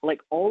mascot. Like,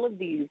 all of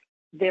these,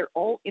 they're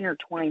all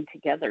intertwined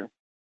together.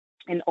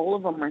 And all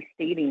of them are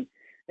stating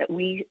that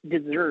we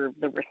deserve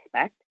the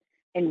respect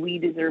and we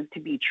deserve to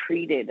be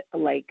treated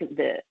like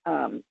the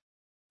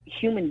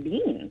human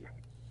beings.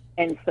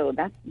 And so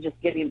that's just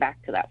getting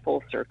back to that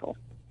full circle.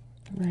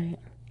 Right.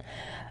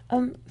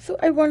 So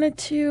I wanted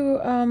to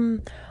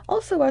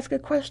also ask a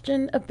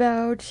question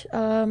about,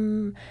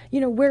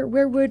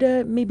 where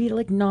would maybe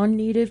like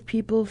non-native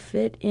people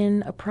fit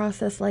in a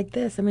process like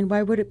this? I mean,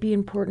 why would it be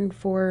important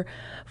for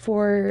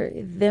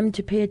them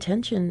to pay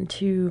attention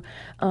to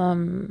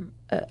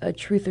a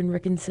truth and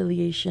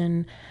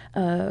reconciliation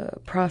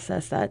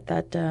process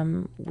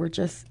that we're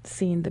just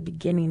seeing the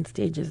beginning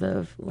stages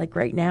of, like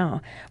right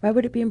now? Why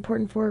would it be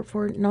important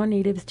for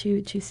non-natives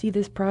to see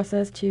this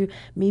process, to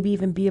maybe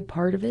even be a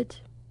part of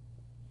it?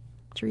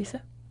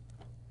 Teresa?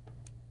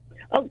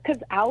 Oh, because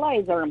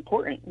allies are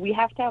important. We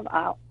have to have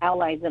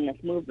allies in this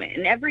movement.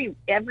 And every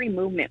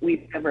movement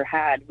we've ever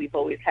had, we've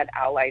always had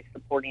allies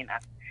supporting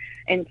us.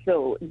 And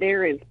so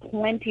there is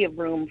plenty of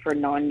room for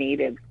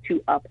non-natives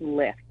to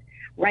uplift.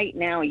 Right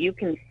now, you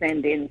can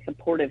send in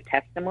supportive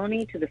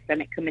testimony to the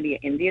Senate Committee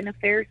of Indian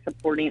Affairs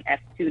supporting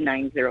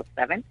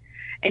S2907.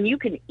 And you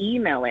can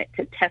email it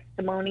to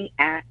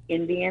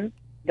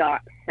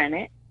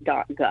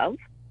testimony@indian.senate.gov.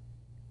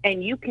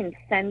 And you can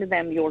send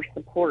them your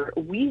support.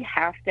 We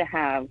have to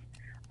have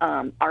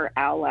our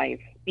allies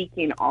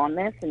speaking on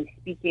this and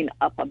speaking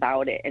up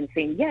about it and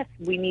saying, yes,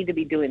 we need to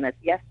be doing this.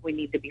 Yes, we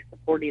need to be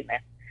supporting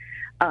this,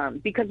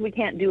 because we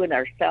can't do it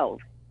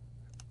ourselves.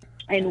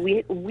 And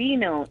we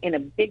know in a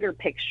bigger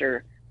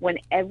picture, when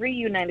every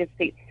United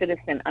States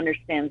citizen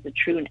understands the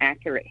true and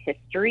accurate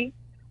history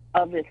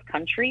of this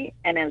country,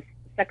 and as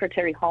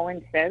Secretary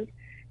Holland says,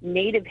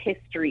 Native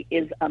history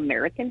is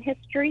American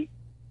history,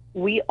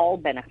 we all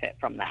benefit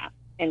from that.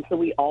 And so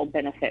we all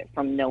benefit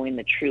from knowing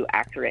the true,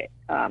 accurate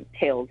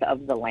tales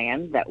of the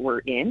land that we're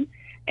in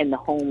and the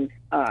homes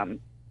of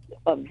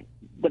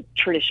the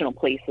traditional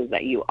places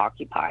that you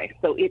occupy.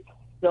 So it's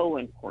so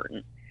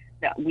important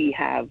that we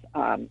have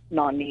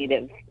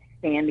non-natives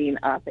standing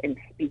up and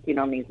speaking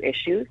on these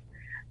issues.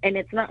 And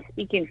it's not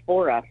speaking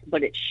for us,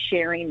 but it's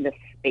sharing the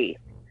space.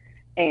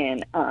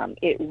 And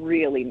it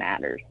really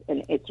matters,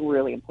 and it's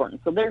really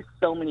important. So there's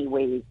so many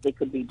ways they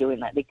could be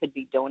doing that. They could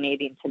be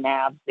donating to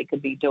NABS. They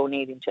could be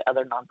donating to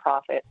other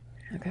nonprofits,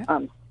 okay.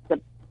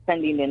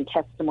 Sending in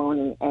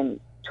testimony and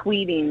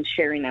tweeting,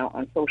 sharing out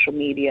on social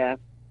media.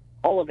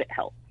 All of it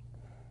helps.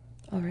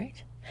 All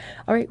right.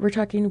 We're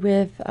talking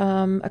with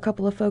a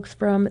couple of folks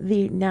from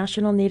the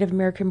National Native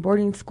American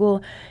Boarding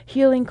School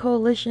Healing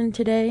Coalition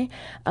today.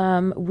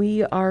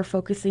 We are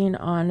focusing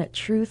on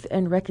truth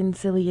and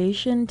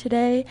reconciliation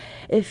today.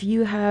 If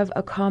you have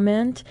a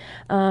comment,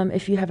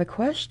 if you have a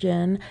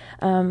question,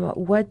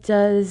 what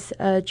does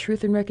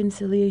truth and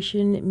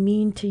reconciliation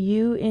mean to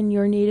you in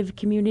your Native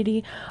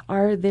community?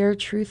 Are there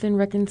truth and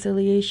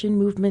reconciliation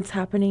movements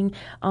happening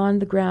on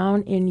the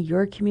ground in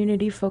your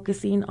community,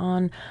 focusing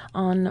on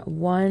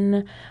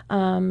one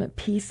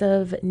piece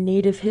of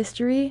Native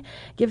history,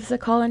 give us a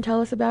call and tell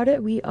us about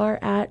it. We are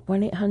at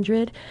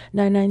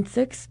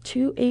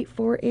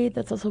 1-800-996-2848.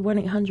 That's also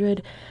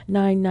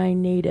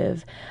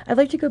 1-800-99-NATIVE. I'd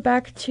like to go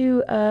back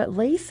to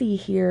Lacey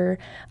here.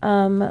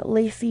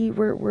 Lacey,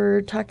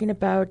 we're talking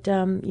about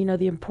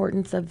the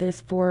importance of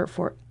this for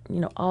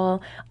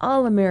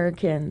all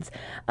Americans.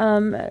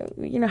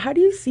 How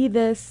do you see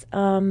this?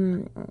 How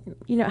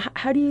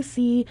do you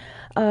see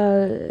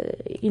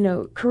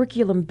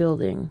curriculum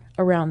building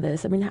around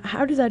this? I mean,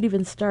 how does that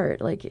even start?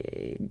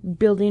 Like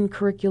building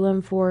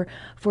curriculum for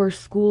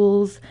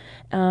schools.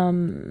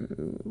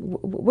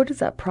 What is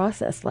that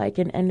process like,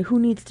 and who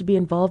needs to be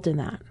involved in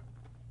that?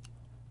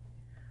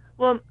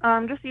 Well,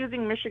 just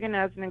using Michigan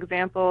as an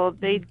example,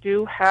 they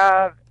do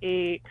have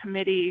a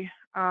committee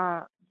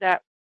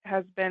that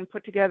has been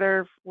put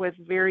together with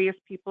various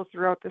people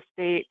throughout the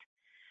state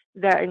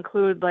that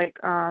include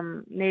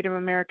Native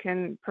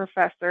American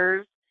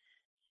professors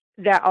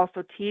that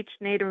also teach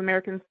Native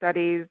American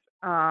studies,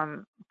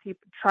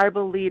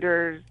 tribal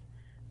leaders,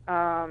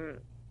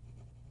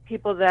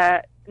 people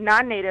that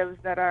non-natives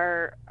that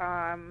are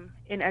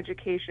in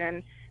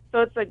education.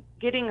 So it's like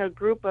getting a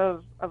group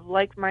of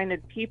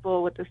like-minded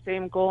people with the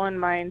same goal in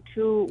mind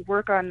to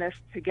work on this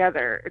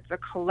together. It's a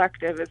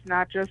collective. It's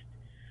not just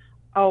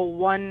a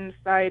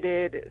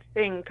one-sided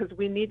thing, because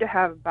we need to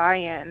have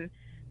buy-in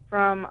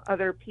from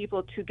other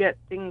people to get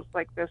things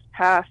like this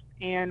passed.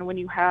 And when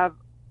you have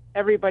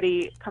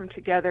everybody come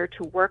together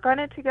to work on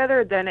it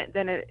together, then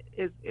it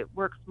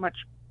works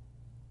much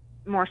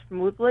more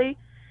smoothly.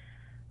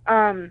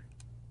 And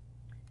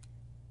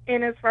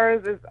as far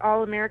as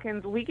all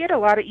Americans, we get a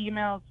lot of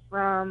emails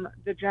from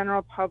the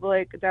general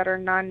public that are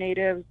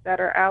non-natives, that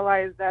are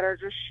allies, that are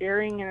just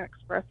sharing and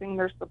expressing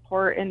their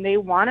support, and they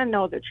want to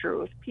know the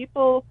truth.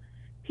 People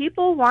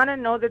want to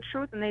know the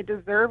truth, and they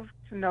deserve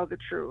to know the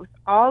truth.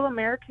 All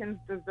Americans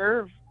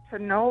deserve to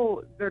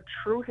know the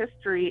true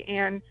history,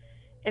 and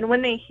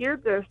when they hear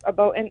this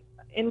about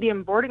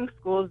Indian boarding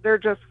schools, they're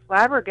just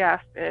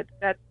flabbergasted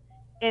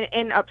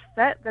and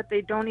upset that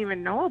they don't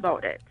even know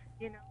about it.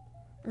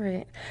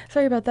 Right.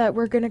 Sorry about that.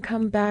 We're going to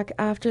come back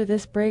after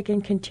this break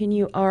and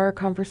continue our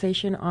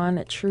conversation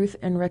on truth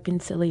and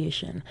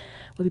reconciliation.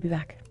 We'll be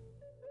back.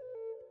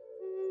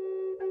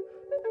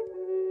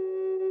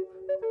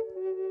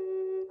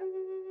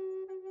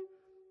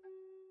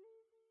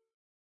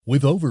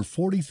 With over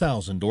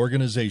 40,000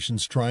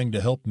 organizations trying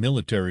to help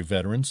military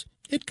veterans,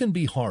 it can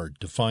be hard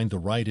to find the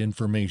right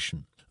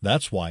information.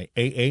 That's why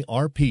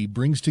AARP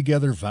brings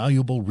together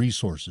valuable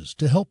resources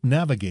to help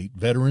navigate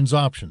veterans'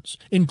 options,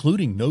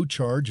 including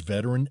no-charge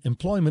veteran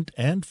employment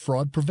and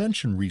fraud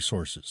prevention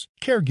resources,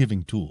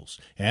 caregiving tools,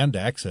 and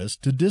access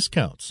to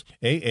discounts.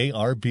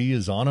 AARP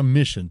is on a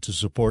mission to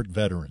support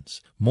veterans.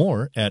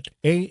 More at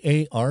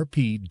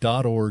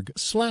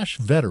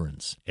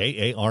aarp.org/veterans.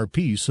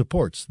 AARP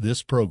supports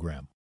this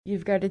program.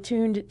 You've got it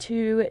tuned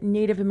to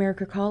Native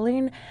America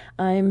Calling.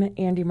 I'm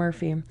Andy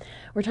Murphy.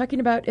 We're talking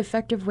about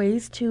effective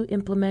ways to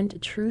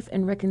implement truth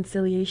and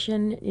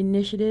reconciliation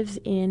initiatives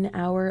in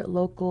our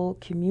local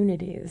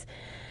communities.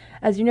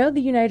 As you know, the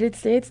United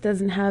States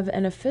doesn't have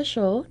an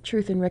official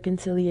Truth and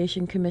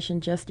Reconciliation Commission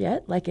just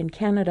yet, like in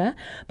Canada,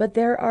 but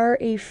there are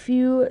a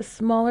few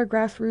smaller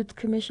grassroots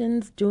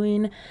commissions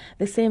doing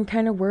the same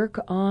kind of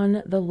work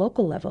on the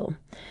local level.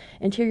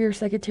 Interior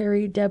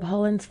Secretary Deb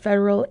Haaland's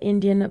Federal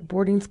Indian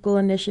Boarding School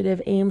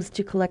Initiative aims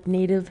to collect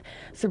Native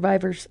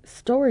survivors'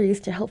 stories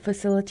to help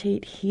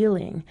facilitate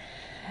healing.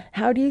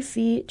 How do you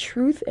see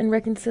truth and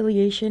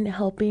reconciliation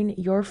helping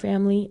your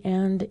family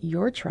and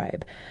your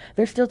tribe?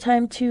 There's still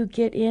time to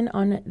get in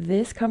on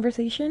this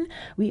conversation.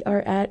 We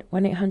are at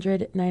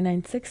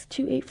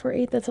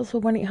 1-800-996-2848. That's also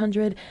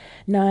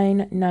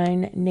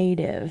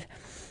 1-800-99-NATIVE.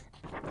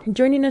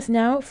 Joining us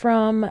now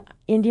from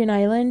Indian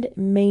Island,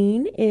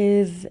 Maine,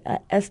 is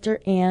Esther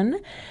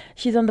Ann.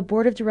 She's on the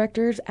board of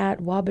directors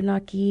at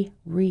Wabanaki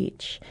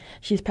Reach.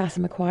 She's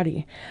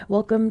Passamaquoddy.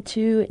 Welcome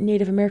to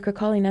Native America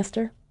Calling,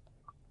 Esther.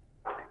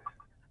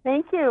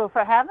 Thank you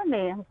for having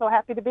me. I'm so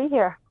happy to be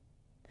here.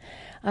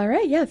 All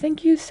right. Yeah.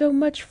 Thank you so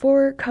much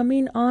for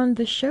coming on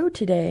the show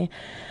today.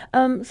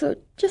 So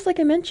just like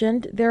I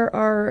mentioned, there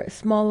are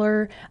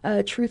smaller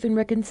truth and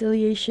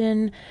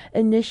reconciliation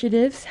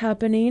initiatives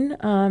happening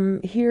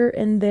here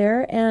and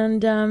there.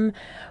 And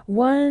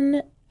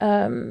one,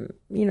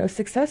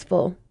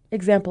 successful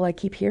example I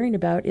keep hearing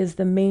about is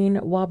the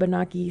Maine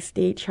Wabanaki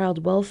State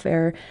Child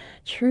Welfare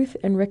Truth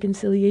and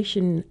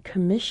Reconciliation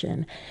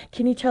Commission.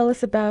 Can you tell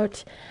us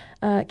about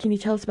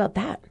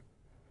that?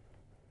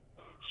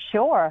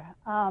 Sure.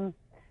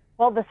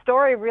 Well, the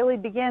story really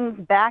begins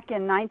back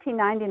in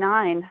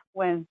 1999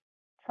 when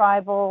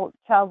tribal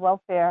child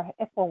welfare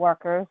ICWA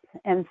workers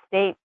and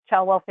state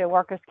child welfare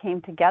workers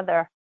came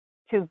together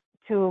to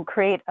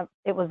create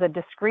it was a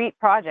discrete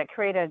project,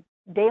 create a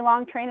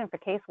day-long training for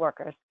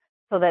caseworkers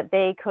so that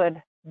they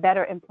could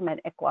better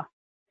implement ICWA.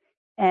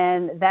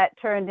 And that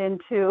turned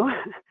into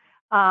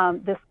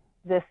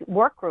this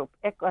work group,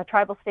 a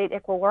tribal state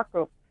ICWA work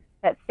group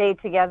that stayed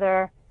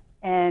together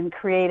and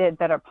created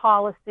better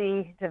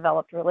policy,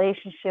 developed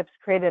relationships,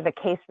 created a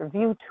case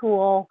review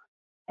tool,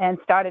 and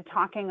started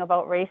talking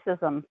about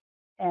racism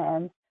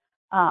and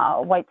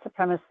white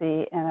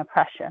supremacy and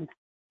oppression.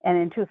 And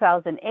in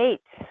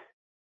 2008,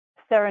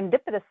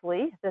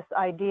 serendipitously, this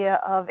idea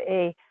of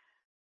a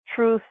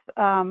truth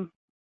and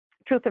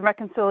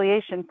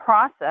reconciliation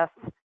process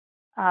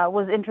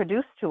was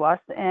introduced to us,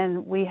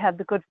 and we had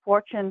the good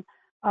fortune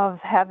of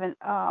having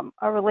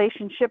a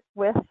relationship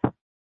with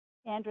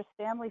Andrus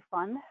Family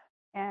Fund,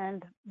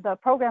 and the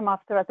program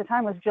officer at the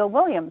time was Jill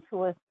Williams, who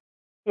was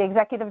the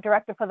executive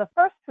director for the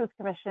first Truth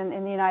Commission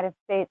in the United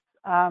States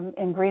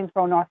in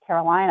Greensboro, North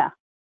Carolina,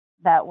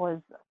 that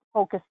was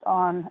focused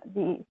on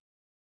the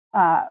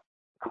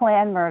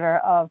Klan murder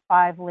of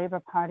 5 Labor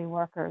Party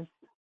workers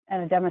at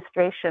a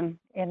demonstration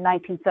in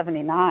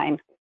 1979.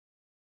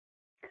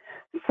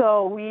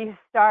 So we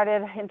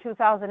started in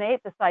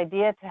 2008 this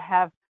idea to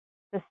have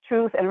this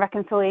truth and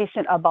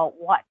reconciliation about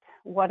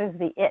what is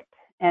the it?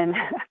 And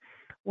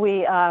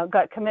we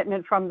got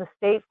commitment from the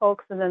state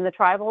folks and then the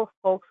tribal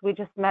folks. We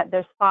just met,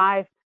 there's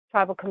 5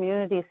 tribal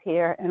communities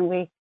here, and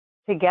we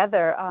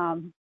together,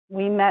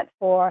 we met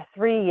for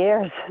 3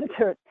 years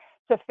to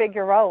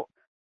figure out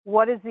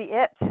what is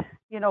the it?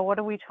 You know, what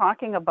are we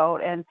talking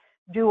about? And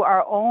do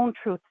our own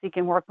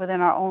truth-seeking work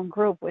within our own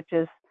group, which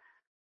is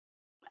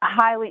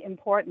highly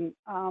important.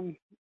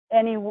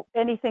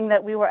 Anything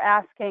that we were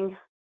asking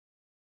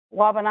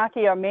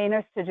Wabanaki or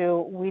Mainers to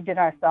do, we did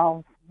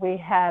ourselves. We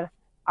had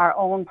our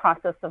own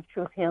process of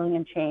truth, healing,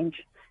 and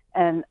change.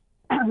 And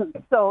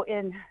so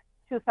in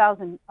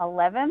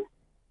 2011,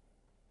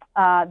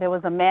 there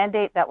was a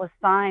mandate that was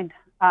signed.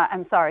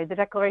 The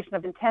Declaration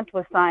of Intent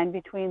was signed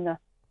between the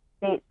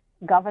state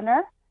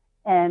governor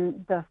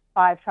and the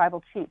 5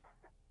 tribal chiefs.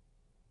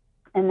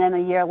 And then a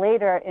year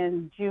later,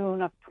 in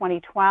June of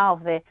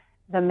 2012,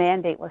 the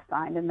mandate was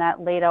signed, and that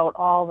laid out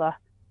all the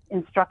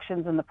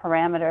instructions and the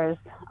parameters,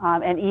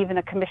 and even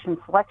a commission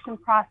selection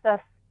process.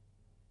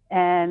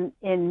 And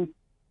in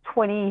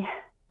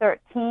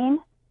 2013,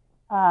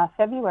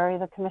 February,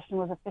 the commission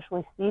was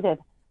officially seated,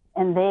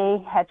 and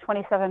they had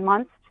 27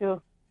 months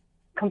to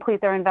complete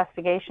their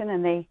investigation,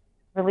 and they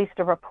released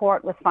a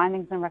report with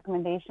findings and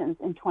recommendations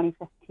in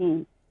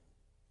 2015.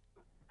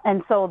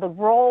 And so the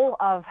role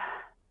of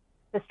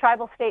this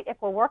tribal state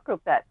ICWA work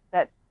group that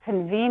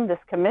convened this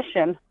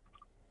commission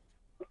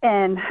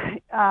and,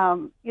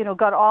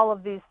 got all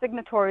of these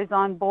signatories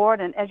on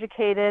board and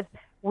educated.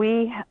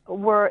 We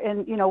were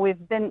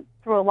we've been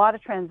through a lot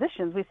of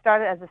transitions. We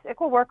started as this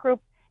ICWA work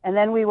group, and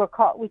then we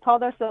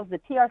called ourselves the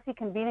TRC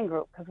convening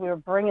group because we were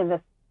bringing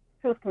this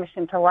Truth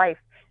Commission to life.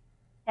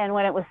 And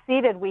when it was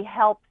seated, we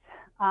helped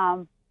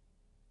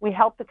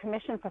the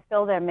commission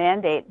fulfill their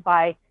mandate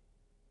by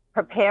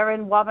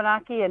preparing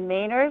Wabanaki and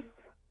Mainers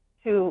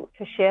to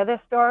share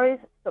their stories,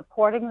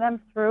 supporting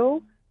them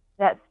through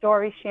that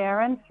story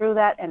sharing, through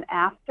that and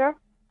after,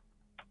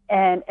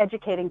 and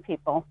educating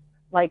people,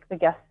 like the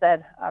guest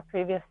said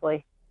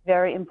previously.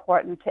 Very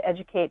important to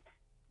educate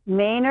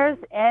Mainers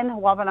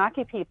and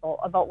Wabanaki people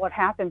about what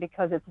happened,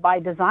 because it's by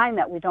design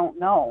that we don't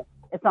know.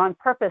 It's on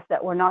purpose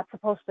that we're not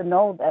supposed to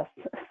know this.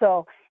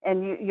 So,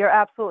 and you're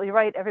absolutely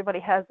right. Everybody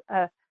has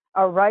a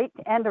right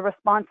and a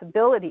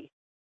responsibility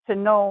to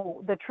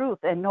know the truth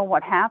and know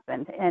what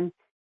happened. And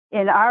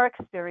in our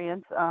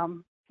experience,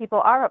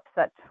 people are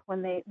upset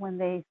when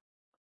they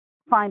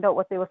find out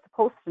what they were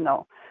supposed to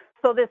know.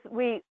 So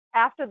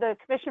after the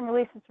commission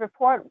released its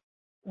report,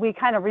 we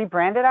kind of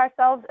rebranded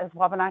ourselves as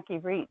Wabanaki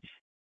Reach.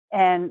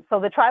 And so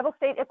the Tribal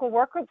State ICWA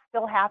Work Group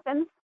still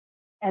happens.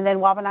 And then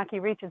Wabanaki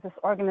Reach is this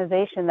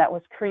organization that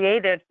was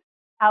created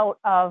out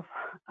of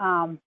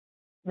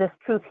this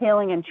truth,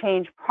 healing, and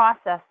change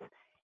process.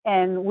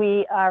 And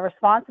we are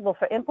responsible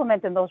for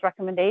implementing those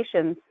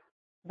recommendations,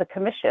 the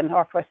commission,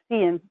 or for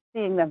seeing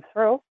them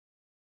through.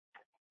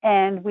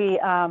 And we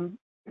are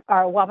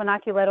a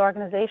Wabanaki-led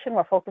organization.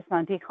 We're focused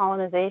on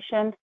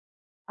decolonization.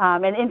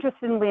 And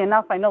interestingly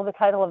enough, I know the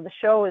title of the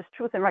show is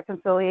Truth and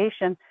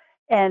Reconciliation.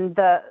 And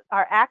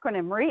our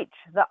acronym REACH,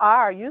 the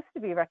R used to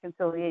be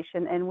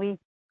reconciliation, and we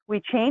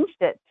changed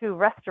it to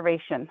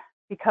restoration,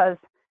 because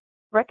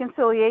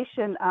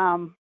reconciliation,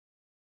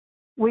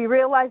 we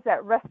realized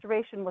that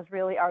restoration was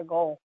really our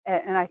goal.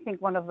 And I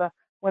think one of the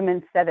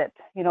women said it,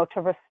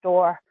 to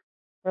restore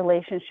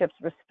relationships,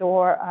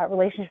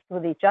 relationships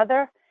with each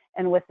other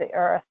and with the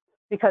earth,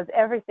 because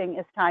everything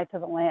is tied to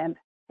the land.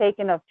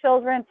 Taking of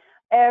children,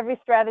 every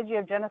strategy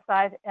of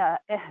genocide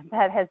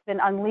that has been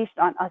unleashed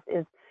on us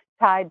is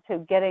tied to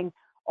getting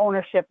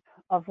ownership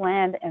of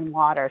land and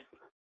waters.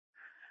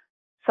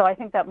 So I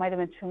think that might have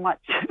been too much.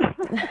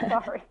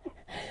 Sorry.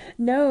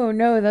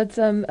 No,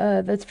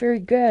 that's very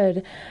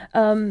good.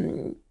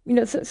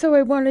 So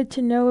I wanted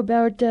to know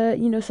about,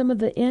 some of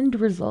the end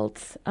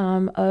results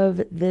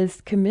of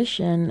this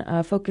commission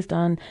focused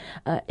on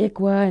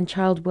ICWA and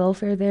child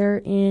welfare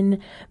there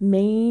in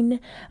Maine.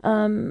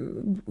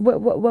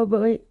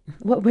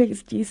 What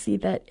ways do you see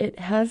that it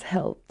has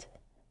helped?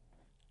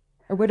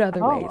 Or what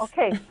other ways?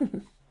 Okay.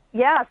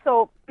 Yeah,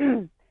 so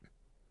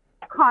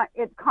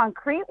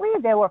concretely,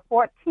 there were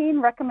 14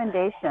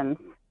 recommendations,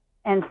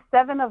 and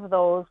 7 of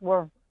those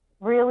were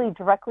really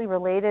directly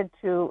related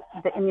to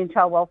the Indian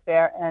child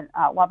welfare and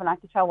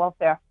Wabanaki child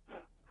welfare.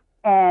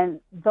 And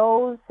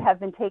those have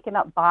been taken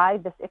up by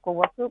this ICWA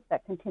work group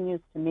that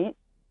continues to meet.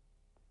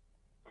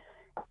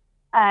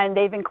 And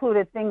they've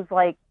included things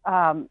like,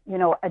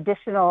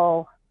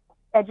 additional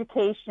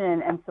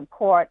education and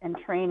support and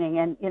training.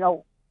 And,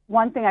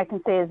 one thing I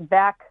can say is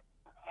back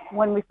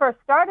when we first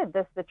started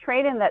this, the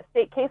training that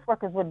state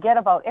caseworkers would get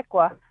about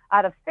ICWA,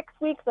 out of 6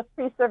 weeks of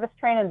pre-service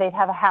training, they'd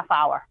have a half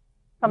hour.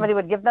 Somebody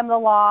would give them the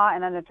law,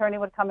 and an attorney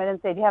would come in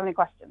and say, do you have any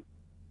questions?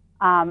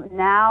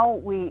 Now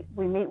we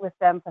meet with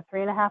them for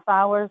 3.5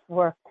 hours.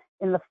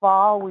 In the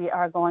fall, we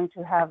are going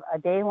to have a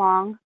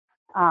day-long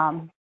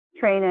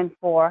training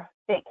for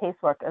state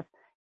caseworkers.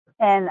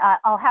 And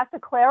I'll have to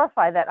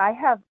clarify that I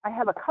have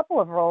a couple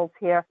of roles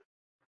here.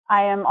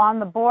 I am on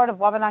the board of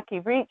Wabanaki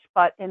Reach,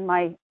 but in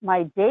my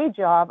day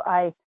job,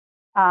 I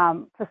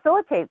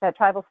facilitate that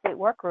tribal state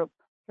work group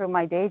through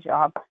my day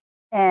job.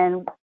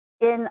 And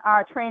in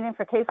our training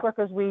for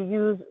caseworkers, we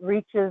use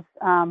Reach's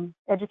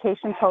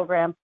education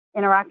program,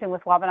 Interacting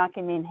with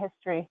Wabanaki Main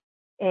History,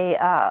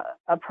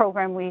 a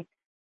program we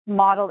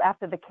modeled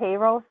after the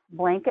Kairos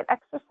blanket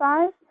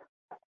exercise,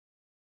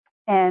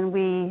 and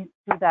we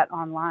do that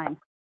online.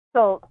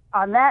 So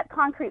on that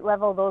concrete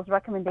level, those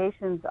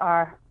recommendations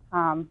are,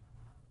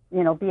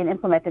 being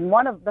implemented.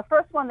 The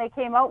first one they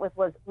came out with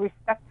was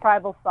respect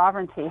tribal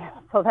sovereignty.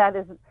 So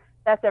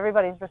that's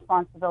everybody's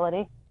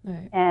responsibility.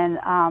 Right.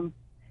 And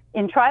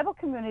in tribal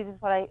communities,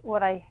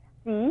 what I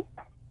see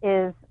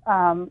is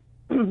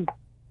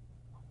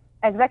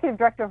Executive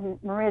Director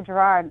Maria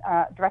Gerard,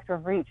 Director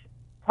of Reach,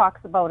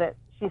 talks about it.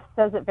 She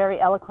says it very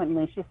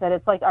eloquently. She said,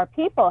 it's like our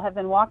people have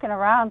been walking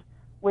around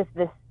with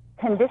this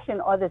condition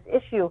or this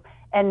issue,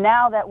 and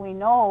now that we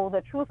know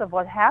the truth of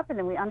what happened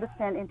and we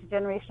understand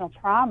intergenerational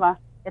trauma,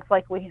 it's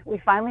like we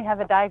finally have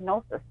a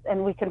diagnosis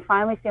and we can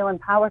finally feel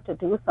empowered to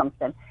do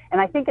something.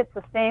 And I think it's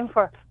the same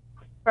for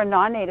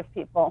non-Native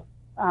people.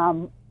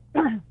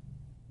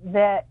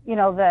 The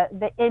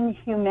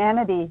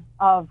inhumanity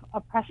of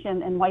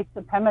oppression and white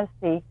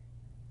supremacy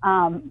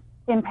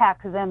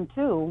impacts them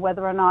too,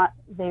 whether or not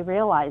they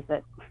realize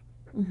it.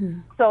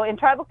 Mm-hmm. So in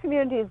tribal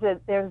communities,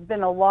 there's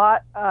been a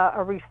lot,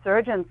 a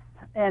resurgence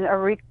and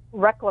a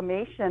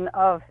reclamation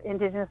of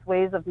Indigenous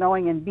ways of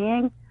knowing and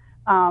being.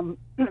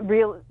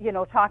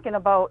 Talking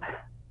about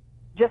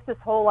just this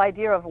whole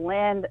idea of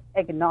land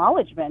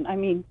acknowledgement. I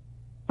mean,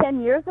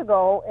 10 years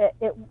ago,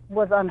 it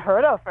was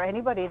unheard of for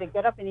anybody to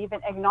get up and even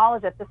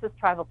acknowledge that this is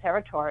tribal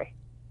territory.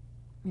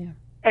 Yeah.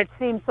 It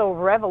seems so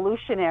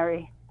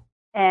revolutionary,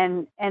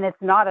 and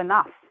it's not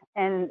enough.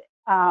 And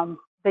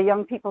the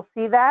young people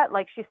see that,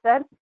 like she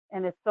said,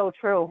 and it's so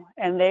true,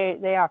 and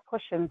they are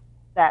pushing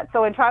that.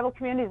 So in tribal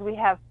communities, we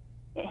have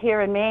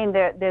here in Maine,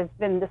 there's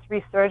been this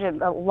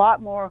resurgence, a lot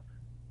more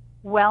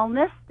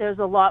wellness. There's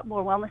a lot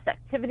more wellness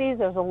activities.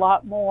 There's a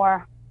lot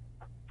more,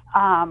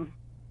 I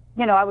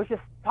was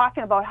just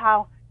talking about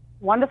how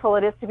wonderful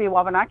it is to be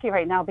Wabanaki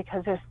right now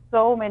because there's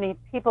so many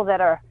people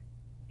that are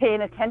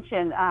paying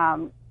attention.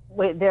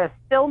 There's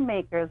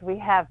filmmakers. We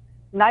have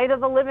Night of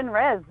the Living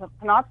Rez, a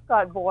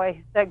Penobscot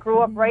boy that grew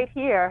up right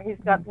here. He's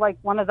got like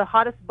one of the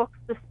hottest books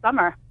this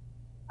summer.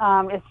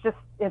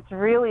 It's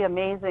really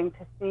amazing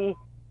to see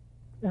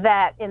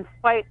that in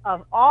spite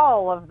of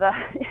all of the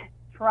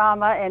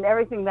trauma and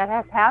everything that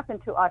has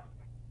happened to us,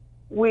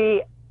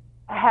 we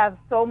have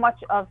so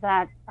much of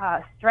that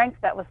strength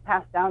that was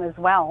passed down as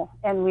well.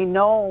 And we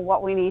know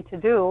what we need to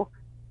do,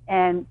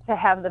 and to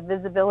have the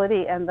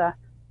visibility and the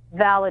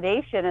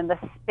validation and the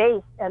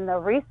space and the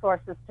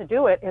resources to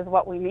do it is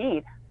what we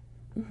need.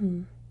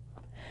 Mm-hmm.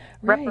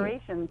 Right.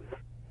 Reparations.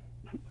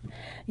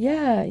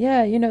 Yeah.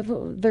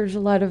 There's a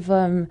lot of,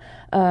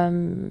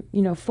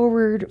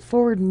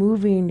 forward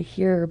moving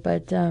here,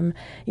 but,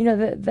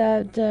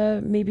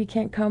 that maybe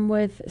can't come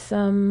with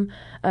some,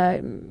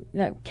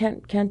 that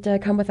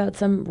can't come without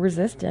some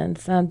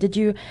resistance. Did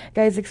you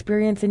guys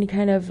experience any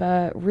kind of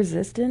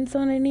resistance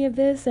on any of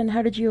this? And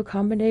how did you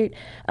accommodate,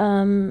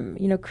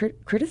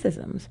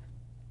 criticisms?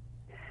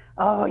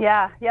 Oh,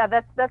 yeah.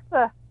 That's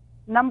the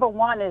number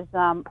one is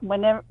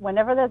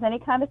whenever there's any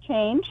kind of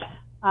change,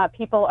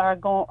 people are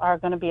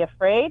going to be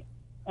afraid,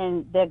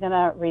 and they're going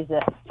to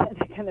resist.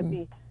 They're going to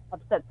be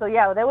upset. So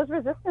yeah, there was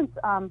resistance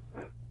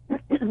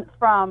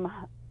from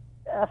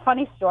a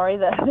funny story.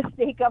 The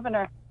state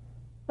governor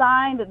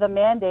signed the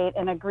mandate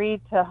and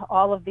agreed to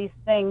all of these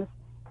things,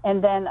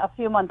 and then a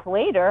few months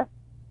later,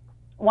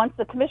 once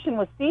the commission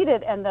was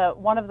seated, and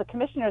one of the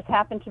commissioners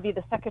happened to be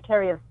the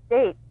Secretary of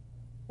State,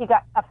 he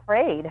got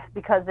afraid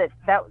because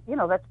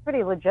that's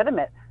pretty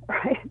legitimate,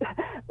 right?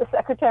 The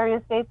Secretary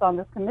of State's on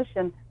this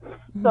commission.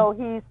 Mm-hmm. So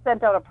he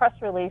sent out a press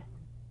release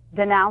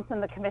denouncing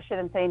the commission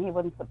and saying he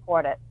wouldn't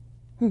support it.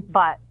 Mm-hmm.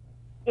 But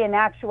in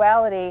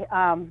actuality,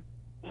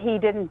 he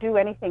didn't do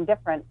anything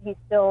different. He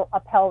still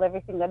upheld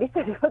everything that he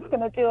said he was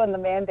going to do in the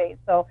mandate.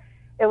 So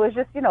it was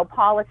just,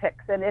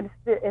 politics. And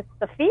it's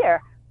the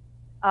fear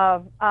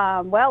of,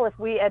 if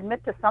we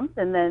admit to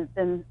something,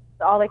 then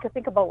all they could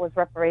think about was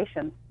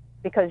reparations,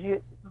 because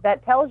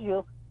that tells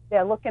you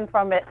they're looking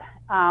from it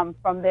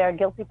from their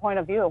guilty point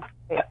of view,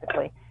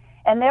 basically.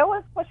 And there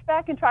was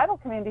pushback in tribal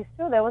communities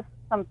too. There was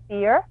some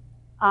fear,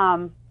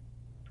 a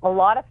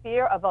lot of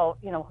fear about,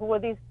 who are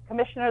these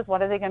commissioners?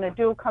 What are they going to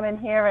do? Come in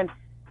here and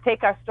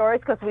take our stories,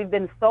 because we've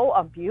been so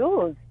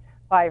abused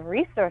by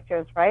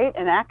researchers, right,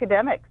 and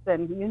academics,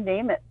 and you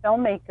name it,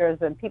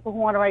 filmmakers and people who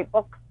want to write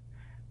books.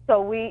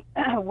 So we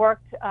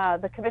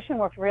the commission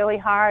worked really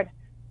hard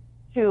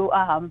to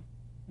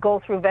go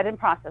through vetting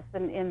process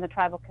in the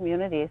tribal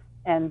communities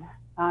and,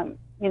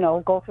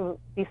 go through,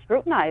 be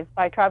scrutinized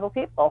by tribal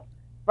people,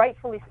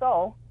 rightfully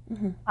so.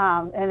 Mm-hmm.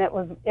 And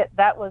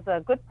that was a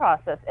good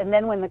process. And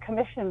then when the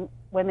commission,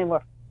 when they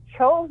were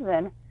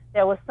chosen,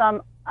 there was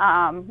some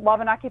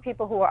Wabanaki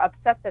people who were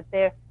upset that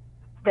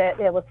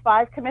there was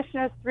 5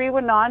 commissioners, 3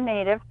 were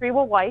non-native, 3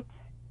 were white,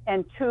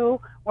 and 2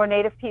 were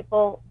native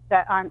people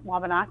that aren't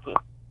Wabanaki.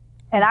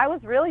 And I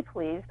was really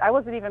pleased. I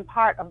wasn't even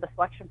part of the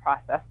selection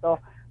process, so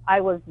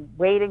I was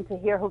waiting to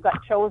hear who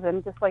got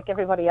chosen, just like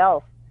everybody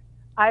else.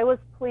 I was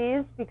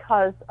pleased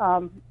because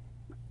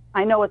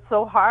I know it's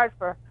so hard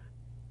for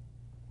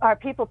our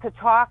people to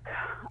talk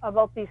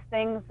about these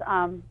things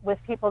with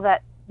people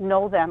that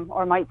know them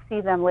or might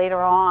see them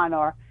later on,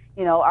 or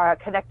are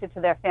connected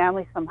to their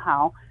family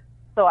somehow.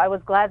 So I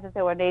was glad that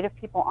there were Native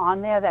people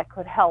on there that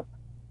could help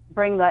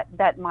bring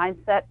that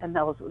mindset and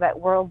that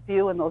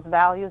worldview and those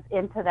values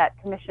into that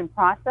commission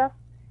process.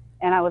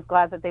 And I was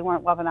glad that they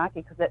weren't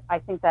Wabanaki, because I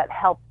think that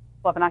helped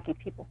Wabanaki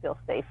people feel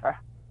safer.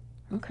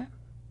 Okay.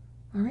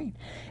 All right.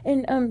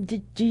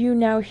 And do you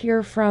now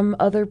hear from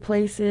other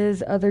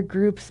places, other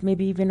groups,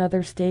 maybe even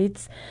other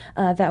states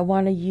that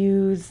want to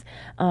use,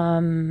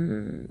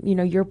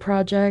 your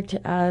project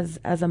as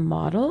a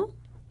model?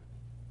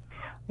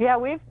 Yeah,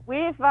 we've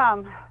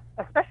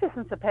especially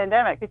since the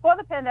pandemic. Before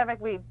the pandemic,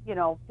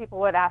 people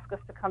would ask us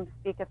to come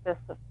speak at this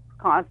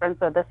conference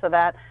or this or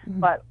that. Mm-hmm.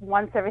 But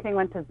once everything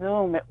went to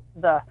Zoom,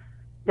 the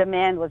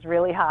demand was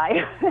really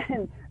high.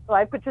 And so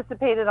I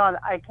participated on,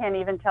 I can't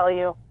even tell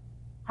you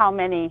how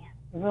many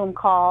Zoom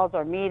calls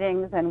or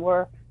meetings, and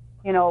we're,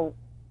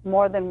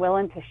 more than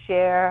willing to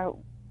share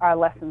our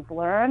lessons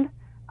learned.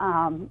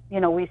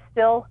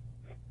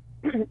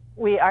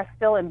 We are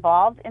still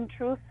involved in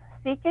truth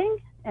seeking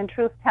and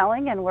truth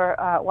telling, and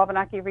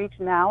Wabanaki Reach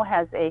now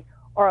has a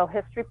oral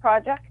history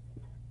project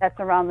that's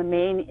around the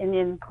Maine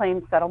Indian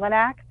Claims Settlement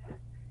Act.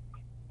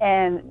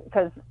 And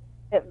because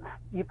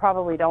you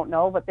probably don't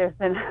know, but there's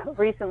been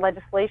recent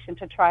legislation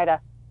to try to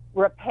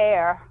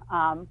repair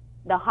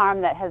the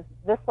harm that has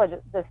this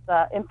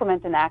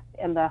Implementing Act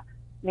and the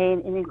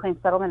Maine Indian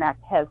Claims Settlement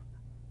Act has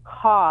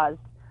caused,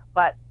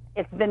 but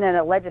it's been in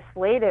a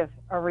legislative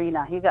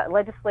arena. You got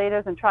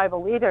legislators and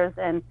tribal leaders,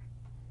 and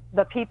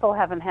the people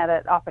haven't had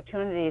an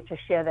opportunity to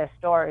share their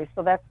stories.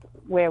 So that's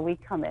where we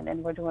come in,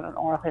 and we're doing an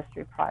oral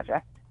history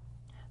project.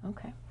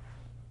 Okay.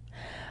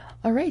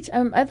 All right.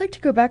 I'd like to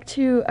go back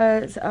to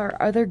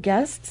our other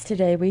guests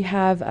today. We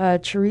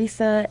have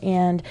Teresa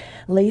and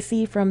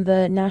Lacey from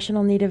the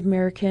National Native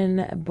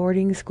American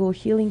Boarding School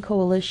Healing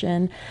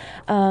Coalition.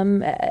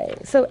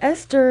 So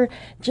Esther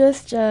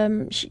just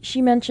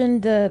she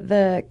mentioned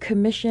the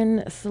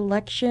commission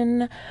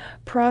selection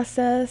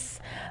process.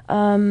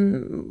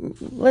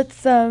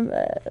 Let's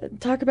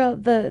talk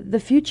about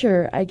the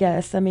future, I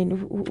guess. I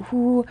mean,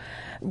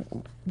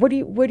 what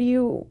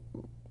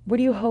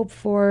do you hope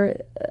for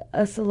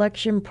a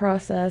selection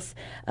process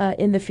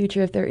in the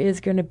future if there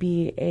is going to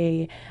be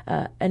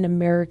an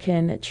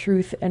American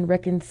Truth and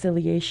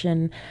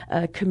Reconciliation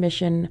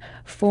Commission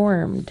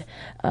formed?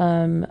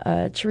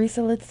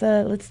 Teresa, let's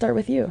start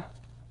with you.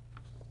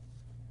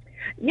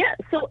 Yeah,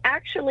 so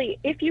actually,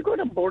 if you go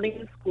to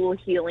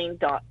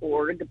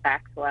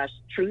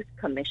boardingschoolhealing.org/Truth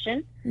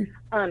Commission,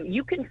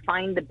 you can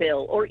find the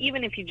bill, or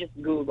even if you just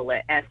Google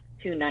it,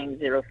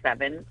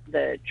 S2907,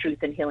 the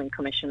Truth and Healing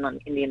Commission on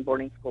Indian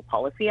Boarding School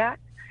Policy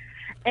Act.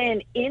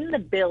 And in the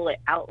bill,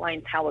 it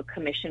outlines how a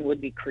commission would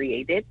be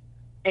created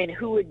and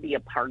who would be a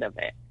part of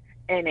it.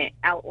 And it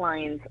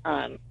outlines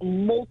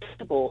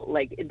multiple,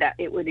 like that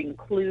it would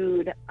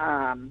include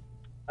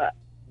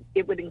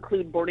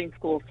boarding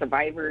school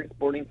survivors,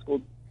 boarding school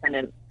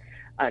dependent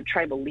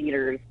tribal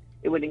leaders.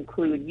 It would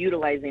include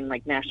utilizing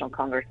like National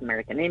Congress of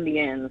American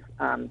Indians,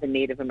 the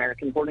Native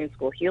American Boarding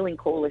School Healing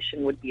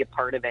Coalition would be a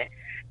part of it.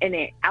 And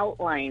it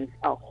outlines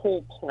a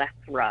whole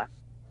plethora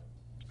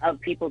of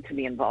people to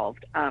be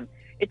involved.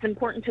 It's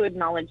important to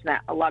acknowledge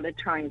that a lot of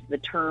times the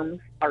terms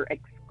are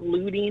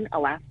excluding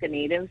Alaska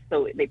Natives,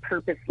 so they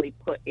purposely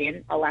put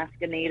in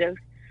Alaska Natives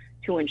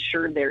to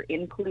ensure they're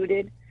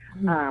included.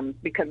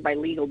 Because by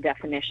legal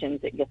definitions,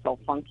 it gets all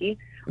funky.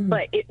 Mm-hmm.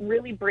 But it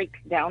really breaks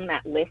down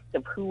that list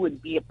of who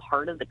would be a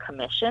part of the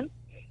commission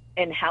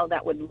and how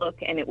that would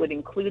look. And it would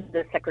include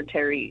the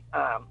Secretary,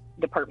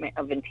 Department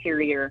of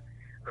Interior,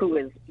 who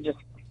is just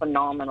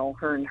phenomenal,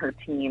 her and her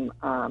team.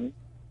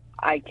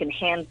 I can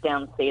hands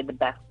down say the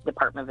best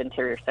Department of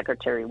Interior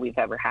Secretary we've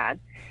ever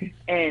had.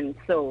 And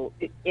so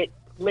it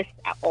list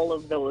all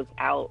of those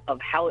out of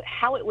how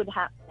it would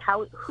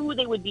who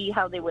they would be,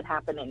 how they would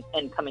happen,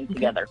 and coming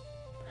together.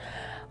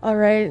 All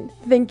right.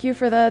 Thank you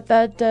for that.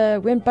 That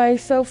went by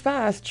so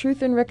fast.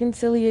 Truth and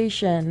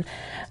Reconciliation.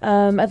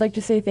 I'd like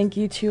to say thank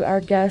you to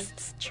our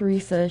guests,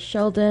 Teresa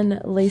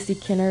Sheldon, Lacey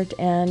Kinnert,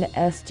 and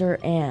Esther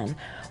Ann.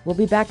 We'll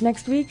be back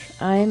next week.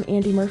 I'm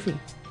Andy Murphy.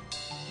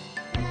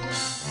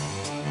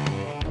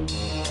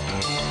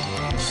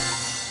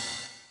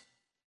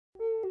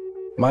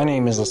 My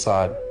name is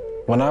Asad.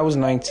 When I was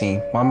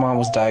 19, my mom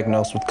was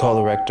diagnosed with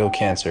colorectal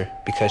cancer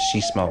because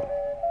she smoked.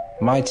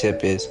 My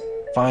tip is,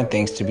 find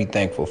things to be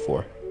thankful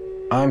for.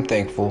 I'm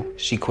thankful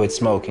she quit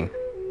smoking.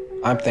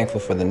 I'm thankful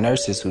for the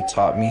nurses who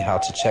taught me how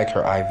to check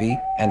her IV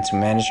and to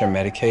manage her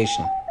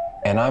medication.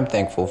 And I'm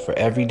thankful for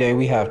every day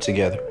we have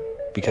together,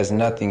 because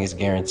nothing is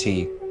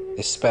guaranteed,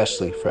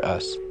 especially for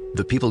us.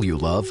 The people you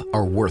love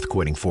are worth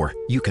quitting for.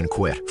 You can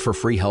quit. For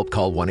free help,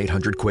 call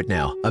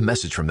 1-800-QUIT-NOW. A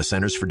message from the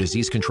Centers for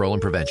Disease Control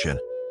and Prevention.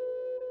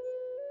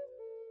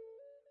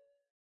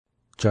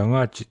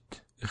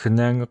 Жаңаачит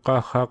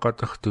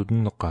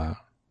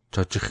ихнаангеқархаақатартутуннеқаа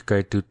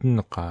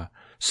чатигкайтутуннеқаа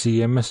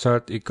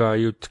CMS-аат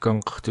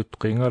икааюттиканқартут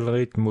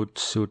қингалерит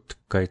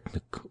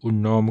муутсууттаккаитник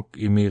унноомак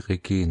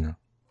имиирикиина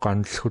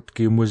qanllgut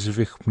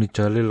kiimusivik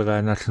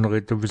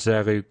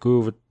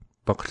nitaalileraanallunerituvisaaриукууват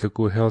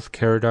paqluku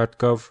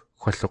healthcare.gov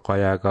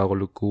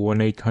qalluqayaagaaruluku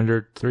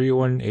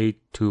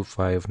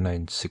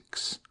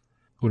 1-800-318-2596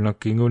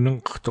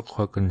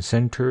 unakkingunenqartoqhakan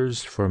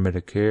Centers for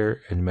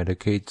Medicare and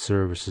Medicaid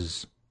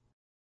Services.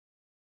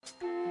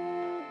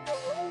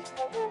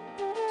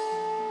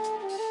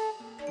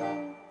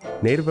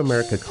 Native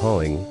America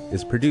Calling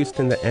is produced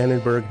in the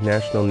Annenberg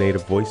National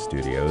Native Voice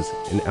Studios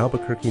in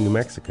Albuquerque, New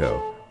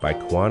Mexico by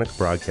Koahnic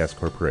Broadcast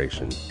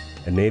Corporation,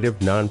 a Native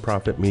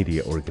nonprofit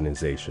media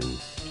organization.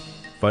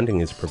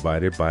 Funding is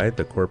provided by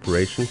the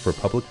Corporation for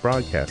Public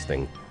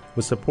Broadcasting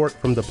with support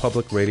from the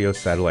Public Radio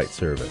Satellite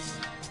Service.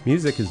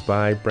 Music is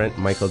by Brent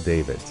Michael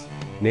Davids.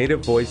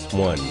 Native Voice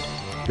One,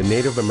 the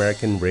Native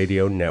American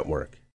Radio Network.